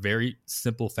for the very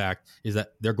simple fact is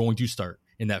that they're going to start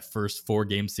in that first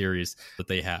 4-game series that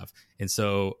they have. And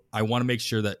so I want to make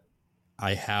sure that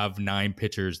I have 9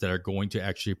 pitchers that are going to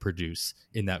actually produce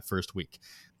in that first week.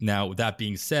 Now, with that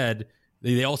being said,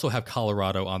 they also have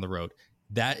Colorado on the road.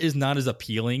 That is not as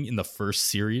appealing in the first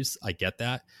series. I get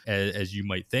that, as you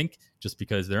might think, just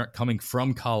because they're not coming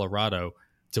from Colorado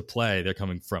to play. They're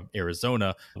coming from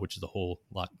Arizona, which is a whole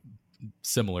lot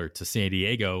similar to San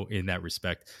Diego in that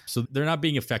respect. So they're not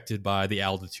being affected by the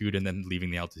altitude and then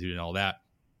leaving the altitude and all that.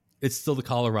 It's still the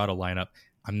Colorado lineup.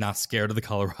 I'm not scared of the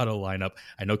Colorado lineup.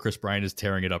 I know Chris Bryant is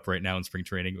tearing it up right now in spring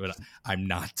training, but I'm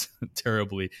not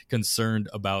terribly concerned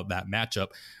about that matchup.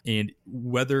 And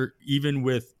whether even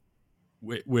with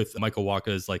Michael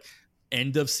Wacha's like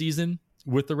end of season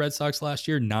with the Red Sox last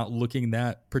year, not looking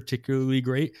that particularly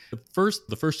great.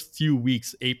 The first few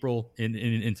weeks, April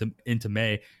into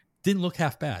May, didn't look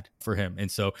half bad for him.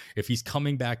 And so if he's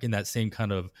coming back in that same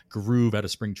kind of groove out of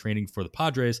spring training for the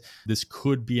Padres, this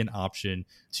could be an option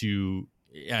to,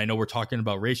 I know we're talking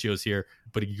about ratios here,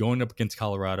 but going up against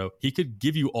Colorado, he could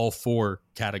give you all four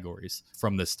categories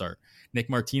from this start.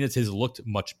 Nick Martinez has looked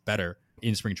much better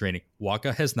in spring training.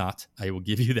 Wacha has not. I will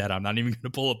give you that. I'm not even going to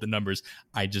pull up the numbers.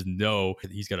 I just know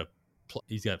he's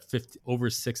got 50 over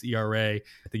 6 ERA.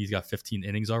 I think he's got 15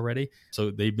 innings already.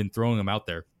 So they've been throwing him out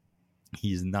there.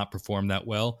 He's not performed that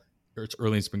well. It's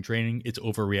early in spring training. It's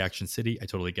overreaction city. I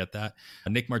totally get that.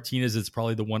 Nick Martinez is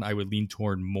probably the one I would lean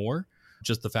toward more.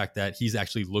 Just the fact that he's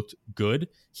actually looked good.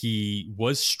 He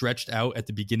was stretched out at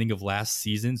the beginning of last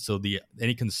season. So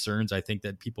any concerns I think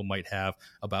that people might have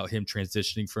about him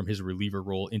transitioning from his reliever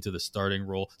role into the starting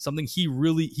role, something he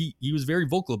was very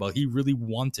vocal about. He really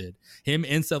wanted. Him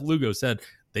and Seth Lugo said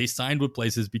they signed with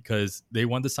places because they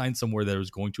wanted to sign somewhere that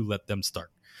was going to let them start.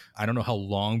 I don't know how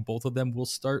long both of them will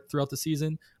start throughout the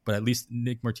season, but at least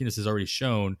Nick Martinez has already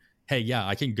shown, hey, yeah,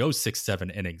 I can go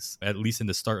 6-7 innings, at least in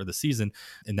the start of the season,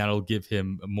 and that'll give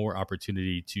him more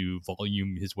opportunity to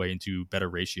volume his way into better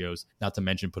ratios, not to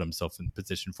mention put himself in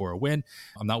position for a win.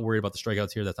 I'm not worried about the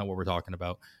strikeouts here. That's not what we're talking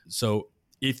about. So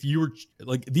if you're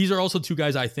like, these are also two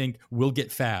guys I think will get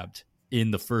fabbed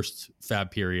in the first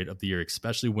fab period of the year,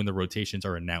 especially when the rotations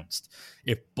are announced.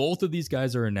 If both of these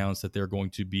guys are announced that they're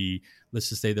going to be, let's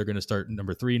just say they're going to start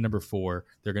number 3, number 4,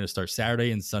 they're going to start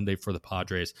Saturday and Sunday for the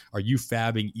Padres. Are you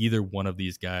fabbing either one of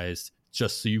these guys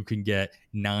just so you can get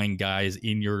 9 guys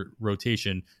in your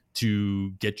rotation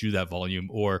to get you that volume?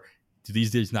 Or do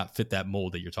these days not fit that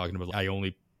mold that you're talking about? I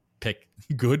only pick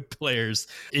good players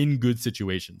in good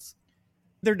situations.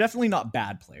 They're definitely not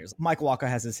bad players. Mike Wacha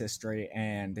has his history,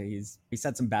 and he's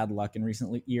had some bad luck in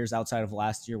recent years outside of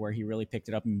last year where he really picked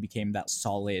it up and became that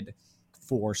solid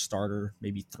 4 starter,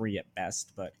 maybe 3 at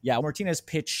best. But yeah, Martinez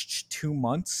pitched 2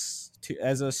 months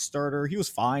as a starter. He was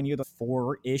fine. He had a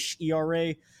 4-ish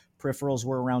ERA. Peripherals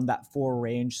were around that 4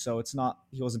 range, so it's not,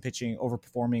 he wasn't pitching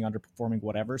overperforming, underperforming,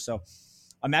 whatever. So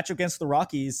a match against the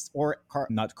Rockies, or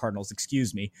not Cardinals,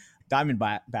 excuse me,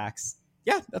 Diamondbacks,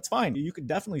 yeah, that's fine. You could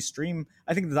definitely stream.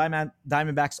 I think the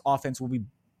Diamondbacks offense will be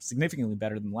significantly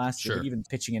better than last year. Sure. But even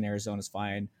pitching in Arizona is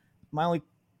fine. My only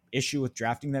issue with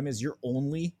drafting them is you're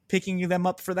only picking them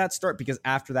up for that start, because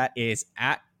after that is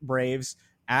at Braves,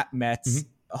 at Mets,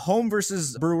 home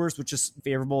versus Brewers, which is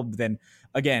favorable. But then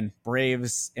again,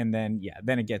 Braves, and then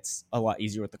it gets a lot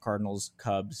easier with the Cardinals,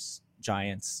 Cubs,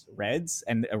 Giants, Reds,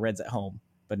 and Reds at home,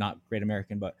 but not Great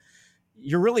American. But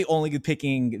you're really only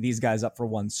picking these guys up for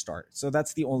one start. So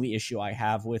that's the only issue I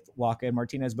have with Wacha and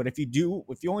Martinez. But if you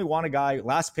only want a guy,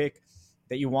 last pick,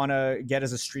 that you want to get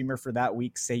as a streamer for that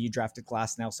week, say you drafted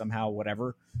Glass now somehow,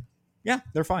 whatever, yeah,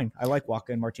 they're fine. I like Wacha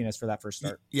and Martinez for that first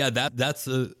start. Yeah, that's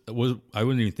I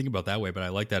wouldn't even think about that way, but I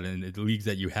like that in the leagues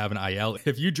that you have an IL.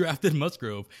 If you drafted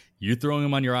Musgrove, you're throwing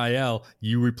him on your IL,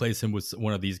 you replace him with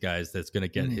one of these guys that's going to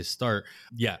get his start.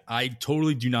 Yeah, I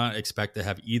totally do not expect to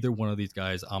have either one of these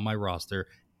guys on my roster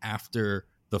after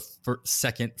the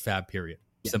second fab period.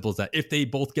 Yeah. Simple as that. If they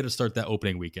both get a start that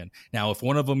opening weekend. Now, if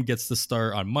one of them gets the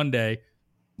start on Monday,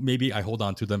 maybe I hold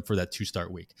on to them for that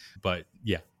 2-start week. But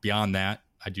yeah, beyond that,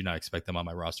 I do not expect them on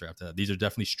my roster after that. These are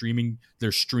definitely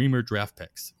they're streamer draft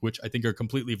picks, which I think are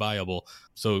completely viable.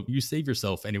 So you save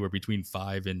yourself anywhere between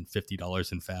 $5 and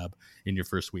 $50 in fab in your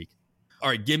first week. All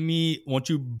right, why don't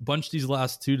you bunch these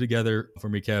last 2 together for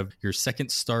me, Kev? Your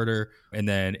second starter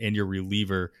and your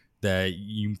reliever that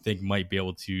you think might be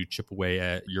able to chip away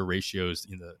at your ratios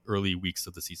in the early weeks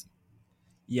of the season.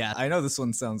 Yeah, I know this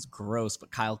one sounds gross, but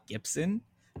Kyle Gibson,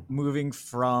 moving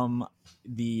from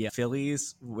the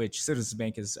Phillies, which Citizens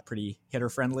Bank is pretty hitter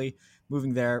friendly,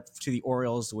 moving there to the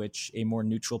Orioles, which a more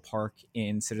neutral park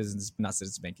in Camden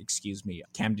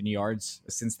Yards,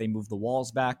 since they moved the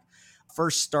walls back.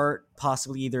 First start,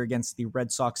 possibly either against the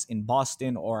Red Sox in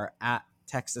Boston or at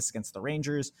Texas against the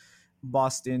Rangers.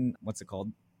 Boston,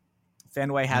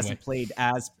 Fenway hasn't played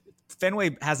as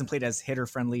hitter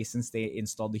friendly since they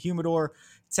installed the humidor.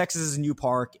 Texas's new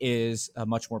park is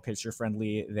much more pitcher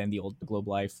friendly than the old Globe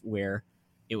Life, where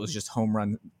it was just home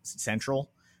run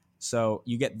central. So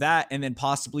you get that, and then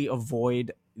possibly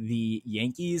avoid the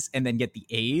Yankees, and then get the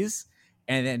A's,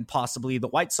 and then possibly the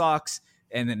White Sox,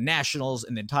 and then Nationals,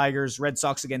 and then Tigers, Red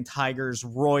Sox again, Tigers,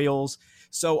 Royals.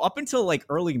 So up until like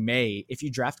early May, if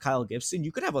you draft Kyle Gibson,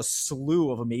 you could have a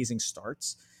slew of amazing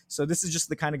starts. So this is just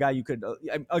the kind of guy you could,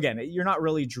 again, you're not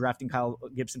really drafting Kyle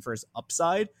Gibson for his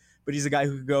upside, but he's a guy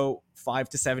who could go 5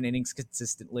 to 7 innings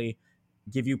consistently,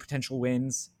 give you potential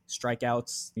wins,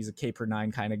 strikeouts. He's a K per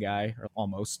 9 kind of guy, or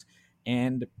almost.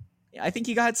 And I think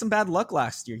he got some bad luck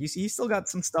last year. He's still got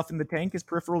some stuff in the tank. His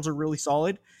peripherals are really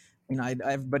solid.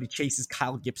 Everybody chases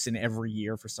Kyle Gibson every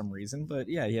year for some reason, but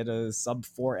yeah, he had a sub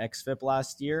 4 xFIP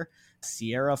last year.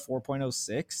 Sierra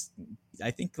 4.06.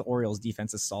 I think the Orioles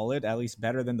defense is solid, at least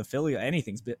better than the Phillies.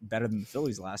 Anything's better than the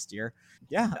Phillies last year.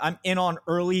 Yeah, I'm in on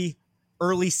early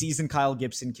season. Kyle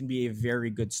Gibson can be a very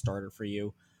good starter for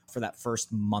you for that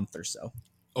first month or so.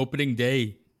 Opening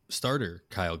day starter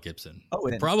Kyle Gibson.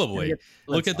 Probably.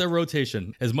 Look at their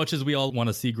rotation. As much as we all want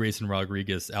to see Grayson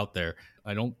Rodriguez out there,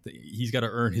 I don't think he's got to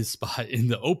earn his spot in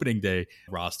the opening day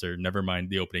roster. Never mind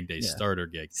the opening day starter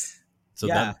gig.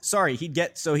 So he'd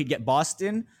get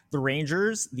Boston, the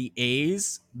Rangers, the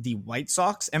A's, the White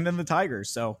Sox, and then the Tigers.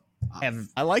 So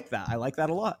I like that. I like that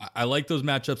a lot. I like those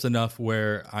matchups enough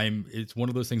where it's one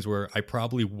of those things where I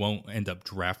probably won't end up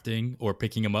drafting or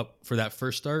picking him up for that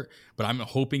first start, but I'm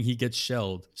hoping he gets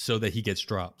shelled so that he gets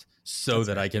dropped so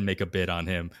that I can make a bid on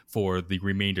him for the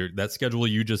remainder. That schedule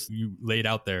you laid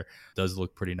out there does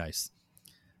look pretty nice.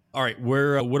 All right,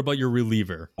 what about your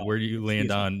reliever? Where do you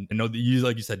land on? I know that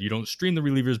like you said, you don't stream the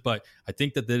relievers, but I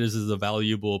think that this is a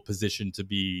valuable position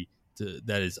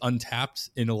that is untapped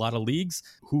in a lot of leagues.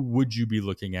 Who would you be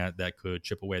looking at that could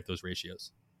chip away at those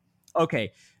ratios?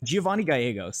 Okay, Giovanni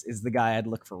Gallegos is the guy I'd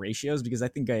look for ratios, because I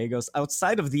think Gallegos,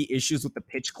 outside of the issues with the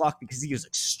pitch clock, because he is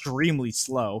extremely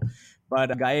slow,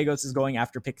 but Gallegos is going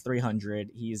after pick 300.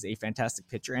 He is a fantastic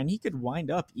pitcher, and he could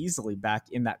wind up easily back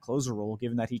in that closer role,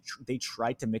 given that they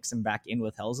tried to mix him back in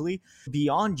with Helsley.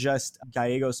 Beyond just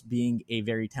Gallegos being a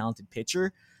very talented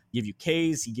pitcher, give you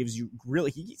Ks, he gives you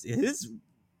his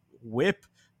whip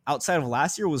outside of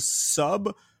last year was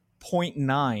sub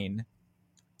 0.9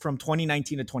 from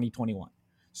 2019 to 2021.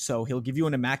 So he'll give you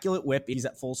an immaculate whip. He's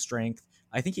at full strength.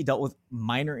 I think he dealt with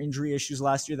minor injury issues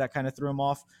last year that kind of threw him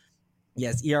off.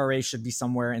 Yes, ERA should be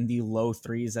somewhere in the low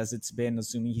 3s as it's been,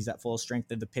 assuming he's at full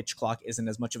strength and the pitch clock isn't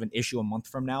as much of an issue a month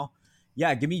from now.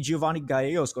 Yeah, give me Giovanni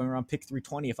Gallegos going around pick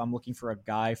 320 if I'm looking for a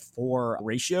guy for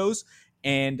ratios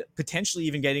and potentially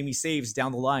even getting me saves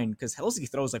down the line, because Helsley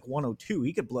throws like 102.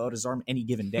 He could blow out his arm any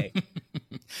given day.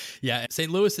 Yeah,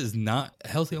 St. Louis is not.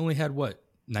 Helsley only had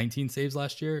 19 saves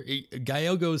last year.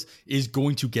 Gallegos is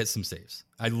going to get some saves.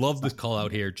 I love this call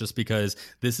out here just because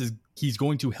he's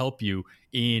going to help you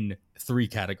in 3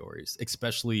 categories,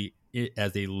 especially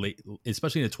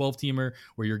especially in a 12-teamer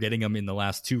where you're getting him in the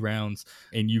last 2 rounds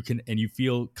and you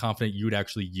feel confident you would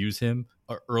actually use him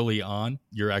early on.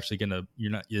 This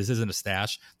isn't a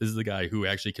stash. This is the guy who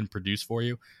actually can produce for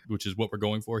you, which is what we're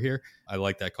going for here. I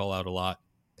like that call out a lot.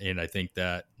 And I think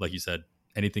that, like you said,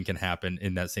 anything can happen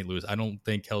in that St. Louis. I don't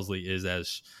think Helsley is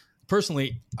as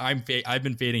personally. I've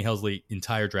been fading Helsley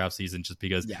entire draft season just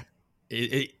because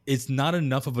it's not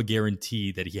enough of a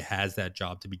guarantee that he has that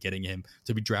job to be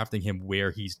drafting him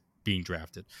where he's being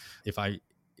drafted.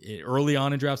 Early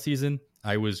on in draft season,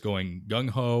 I was going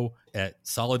gung-ho at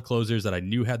solid closers that I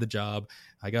knew had the job.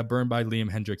 I got burned by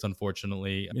Liam Hendricks,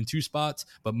 unfortunately, in 2 spots,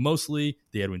 but mostly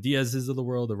the Edwin Diaz's of the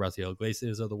world, the Rafael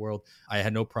Iglesias of the world. I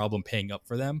had no problem paying up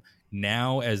for them.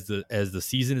 Now, as the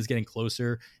season is getting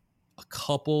closer, a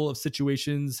couple of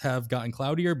situations have gotten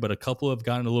cloudier, but a couple have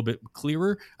gotten a little bit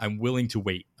clearer. I'm willing to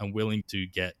wait. I'm willing to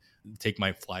take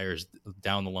my flyers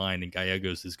down the line, and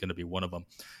Gallegos is going to be one of them.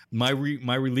 My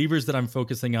relievers that I'm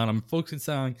focusing on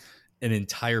an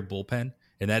entire bullpen,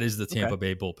 and that is the Tampa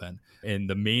Bay bullpen. And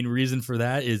the main reason for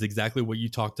that is exactly what you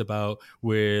talked about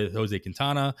with Jose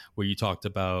Quintana, what you talked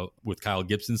about with Kyle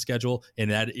Gibson's schedule,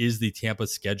 and that is the Tampa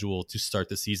schedule to start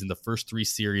the season. The first 3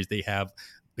 series they have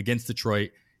against Detroit,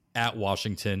 at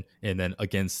Washington, and then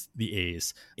against the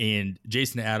A's. And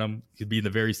Jason Adam could be in the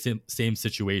very same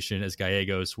situation as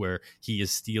Gallegos, where he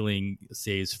is stealing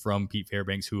saves from Pete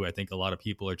Fairbanks, who I think a lot of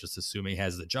people are just assuming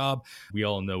has the job. We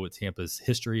all know what Tampa's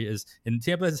history is, and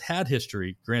Tampa has had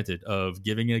history, granted, of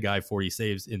giving a guy 40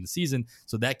 saves in the season,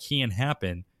 so that can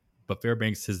happen, but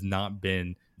Fairbanks has not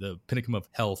been the pinnacle of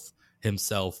health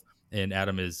himself, and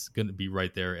Adam is going to be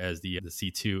right there as the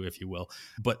C2, if you will.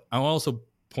 But I'll also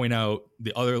point out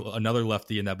another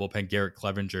lefty in that bullpen, Garrett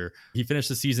Clevenger. He finished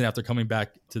the season after coming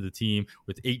back to the team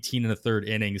with 18 1/3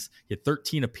 innings. He had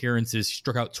 13 appearances,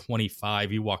 struck out 25.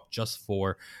 He walked just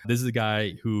 4. This is a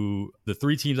guy who the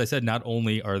 3 teams I said, not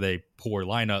only are they poor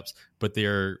lineups, but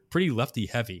they're pretty lefty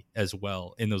heavy as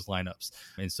well in those lineups.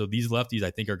 And so these lefties, I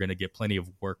think, are going to get plenty of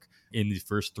work in the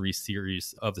first 3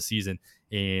 series of the season.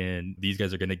 And these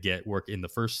guys are going to get work in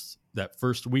that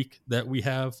first week that we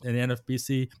have in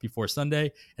NFBC before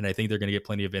Sunday. And I think they're going to get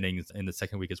plenty of innings in the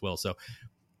second week as well. So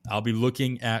I'll be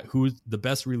looking at who's the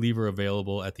best reliever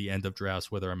available at the end of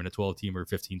drafts, whether I'm in a 12-teamer or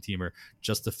 15-teamer,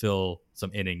 just to fill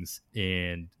some innings.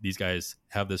 And these guys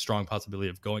have the strong possibility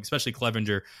of going, especially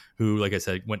Clevenger, who, like I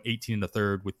said, went 18 in the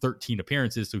third with 13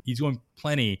 appearances. So he's going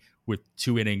plenty with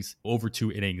 2 innings, over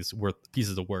 2 innings worth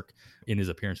pieces of work in his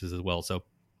appearances as well. So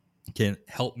can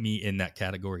help me in that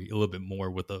category a little bit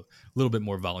more with a little bit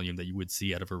more volume that you would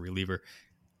see out of a reliever.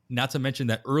 Not to mention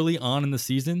that early on in the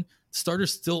season,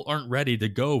 starters still aren't ready to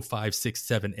go 5, 6,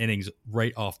 7 innings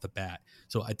right off the bat.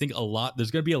 So I think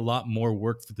there's going to be a lot more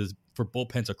work for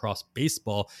bullpens across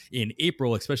baseball in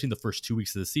April, especially in the first 2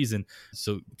 weeks of the season.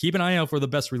 So keep an eye out for the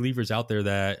best relievers out there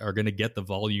that are going to get the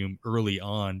volume early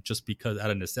on, just because out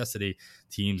of necessity,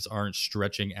 teams aren't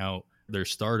stretching out their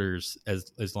starters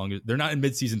as long as they're not in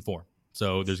midseason form.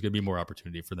 So there's going to be more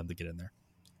opportunity for them to get in there.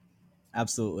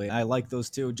 Absolutely. I like those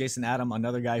two. Jason Adam,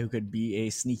 another guy who could be a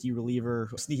sneaky reliever,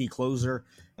 sneaky closer,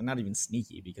 and not even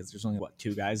sneaky because there's only,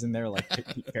 2 guys in there, like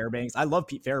Pete Fairbanks. I love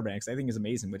Pete Fairbanks. I think he's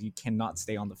amazing, but he cannot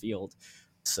stay on the field.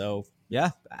 So, yeah,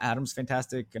 Adam's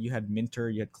fantastic. You had Minter,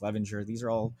 you had Clevenger. These are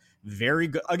all very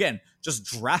good. Again, just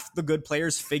draft the good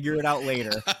players, figure it out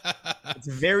later. It's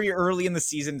very early in the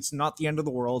season. It's not the end of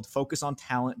the world. Focus on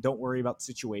talent. Don't worry about the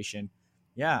situation.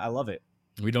 Yeah, I love it.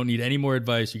 We don't need any more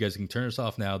advice. You guys can turn us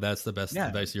off now. That's the best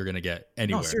advice you're going to get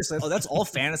anywhere. No, seriously. That's all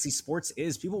fantasy sports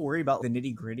is. People worry about the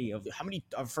nitty gritty of how many,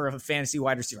 for a fantasy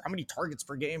wide receiver, how many targets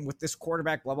per game with this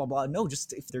quarterback, blah, blah, blah. No,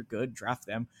 just if they're good, draft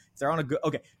them. If they're on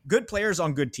good players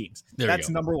on good teams. That's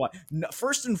number one.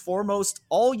 First and foremost,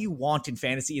 all you want in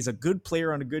fantasy is a good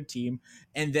player on a good team.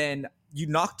 And then you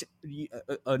knocked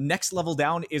a next level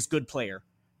down is good player.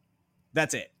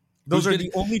 That's it. Those are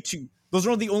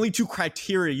the only two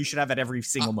criteria you should have at every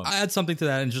single moment. I add something to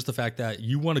that, and just the fact that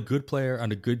you want a good player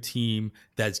on a good team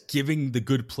that's giving the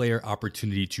good player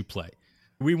opportunity to play.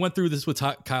 We went through this with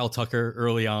Kyle Tucker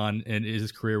early on in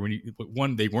his career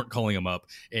when they weren't calling him up.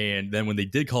 And then when they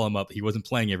did call him up, he wasn't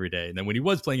playing every day. And then when he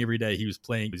was playing every day, he was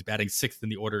batting 6th in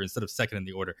the order instead of 2nd in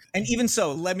the order. And even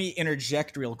so, let me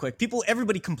interject real quick.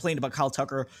 Everybody complained about Kyle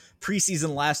Tucker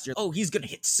preseason last year. Oh, he's going to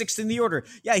hit 6th in the order.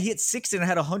 Yeah, he hit 6th and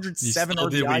had 107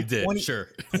 RBI,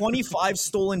 25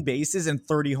 stolen bases and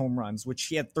 30 home runs, which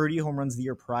he had 30 home runs the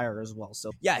year prior as well.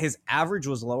 So yeah, his average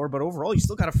was lower, but overall, you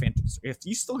still got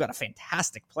a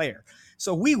fantastic player.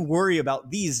 So we worry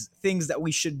about these things that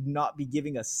we should not be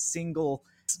giving a single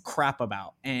crap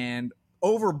about and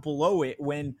overblow it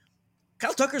when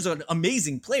Kyle Tucker's an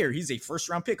amazing player. He's a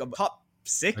first-round pick, a top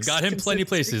 6. I got him plenty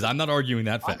places. I'm not arguing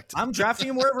that fact. I'm drafting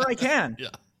him wherever I can. Yeah.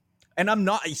 And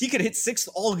he could hit 6th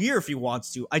all year if he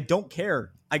wants to. I don't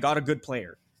care. I got a good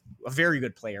player, a very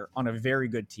good player on a very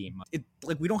good team.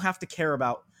 We don't have to care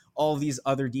about all these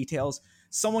other details.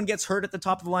 Someone gets hurt at the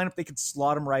top of the lineup, they could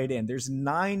slot him right in. There's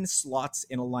 9 slots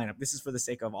in a lineup. This is for the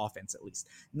sake of offense, at least.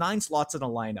 9 slots in a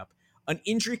lineup. An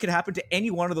injury could happen to any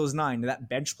one of those 9. That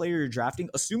bench player you're drafting,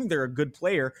 assuming they're a good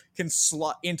player, can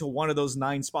slot into one of those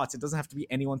 9 spots. It doesn't have to be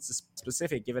anyone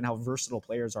specific, given how versatile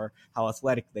players are, how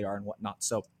athletic they are, and whatnot.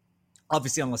 So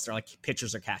obviously, unless they're like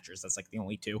pitchers or catchers, that's like the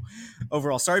only 2.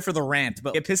 Overall, sorry for the rant,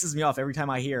 but it pisses me off every time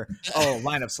I hear, oh,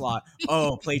 lineup slot,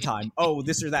 oh, playtime, oh,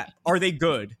 this or that. Are they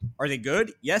good? Are they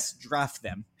good? Yes, draft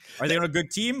them. Are they on a good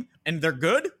team and they're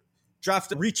good?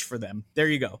 Reach for them. There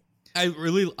you go. I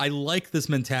like this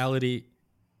mentality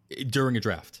during a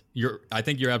draft. I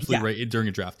think you're absolutely right during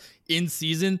a draft. In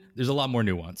season, there's a lot more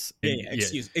nuance.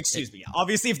 Excuse me.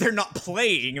 Obviously, if they're not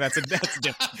playing, that's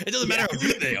different. It doesn't matter how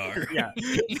good they are. Yeah,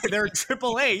 they're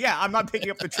AAA. Yeah, I'm not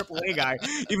picking up the AAA guy,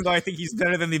 even though I think he's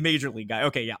better than the major league guy.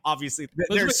 Okay, yeah, obviously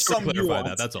there's some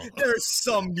nuance. That's all. There's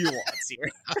some nuance here.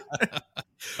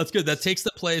 That's good. That takes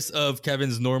the place of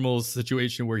Kevin's normal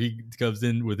situation where he comes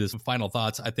in with his final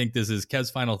thoughts. I think this is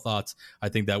Kev's final thoughts. I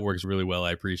think that works really well.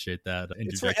 I appreciate that.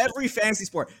 It's for every fantasy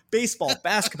sport: baseball,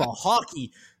 basketball,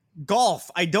 hockey, golf.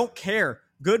 I don't care.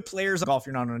 Good players on golf.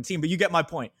 You're not on a team, but you get my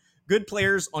point. Good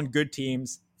players on good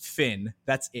teams. Finn.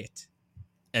 That's it.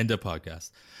 End of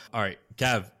podcast. All right,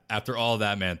 Kev, after all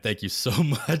that, man, thank you so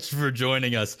much for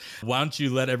joining us. Why don't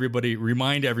you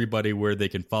remind everybody where they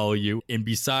can follow you? And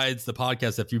besides the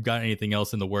podcast, if you've got anything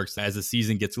else in the works as the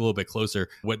season gets a little bit closer,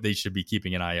 what they should be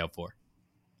keeping an eye out for.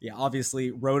 Yeah,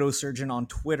 obviously, Rotosurgeon on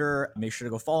Twitter. Make sure to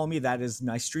go follow me. That is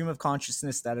my stream of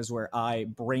consciousness. That is where I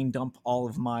brain dump all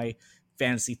of my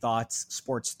fantasy thoughts,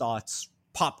 sports thoughts,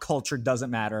 pop culture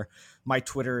doesn't matter. My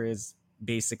Twitter is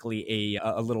basically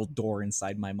a little door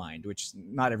inside my mind, which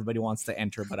not everybody wants to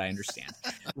enter, but I understand.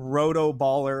 Roto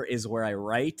Baller is where I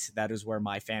write. That is where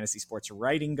my fantasy sports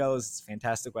writing goes. It's a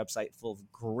fantastic website full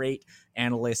of great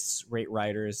analysts, great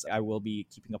writers. I will be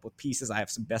keeping up with pieces. I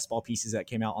have some best ball pieces that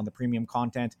came out on the premium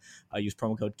content. I use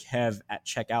promo code KEV at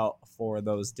checkout for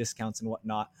those discounts and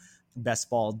whatnot. Best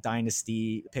ball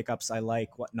dynasty pickups I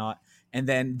like, whatnot. And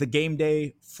then the game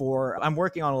day I'm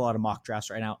working on a lot of mock drafts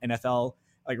right now. NFL,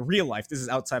 like real life. This is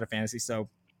outside of fantasy. So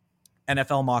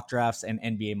NFL mock drafts and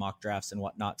NBA mock drafts and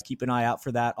whatnot. Keep an eye out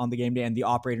for that on the game day. And the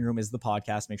operating room is the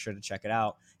podcast. Make sure to check it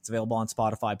out. It's available on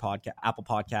Spotify, Apple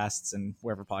Podcasts, and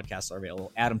wherever podcasts are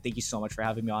available. Adam, thank you so much for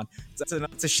having me on.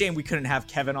 It's a shame we couldn't have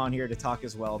Kevin on here to talk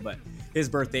as well, but his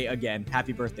birthday, again,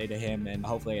 happy birthday to him. And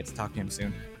hopefully I get to talk to him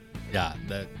soon. Yeah,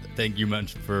 thank you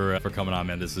much for coming on,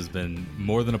 man. This has been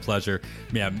more than a pleasure.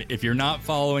 Yeah, if you're not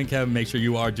following Kevin, make sure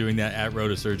you are doing that at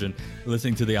Rotosurgeon,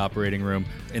 listening to the operating room.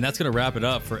 And that's going to wrap it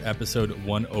up for episode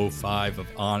 105 of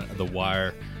On the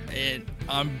Wire. And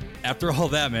after all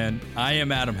that, man, I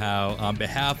am Adam Howe. On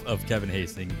behalf of Kevin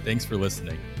Hastings, thanks for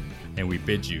listening, and we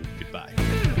bid you goodbye.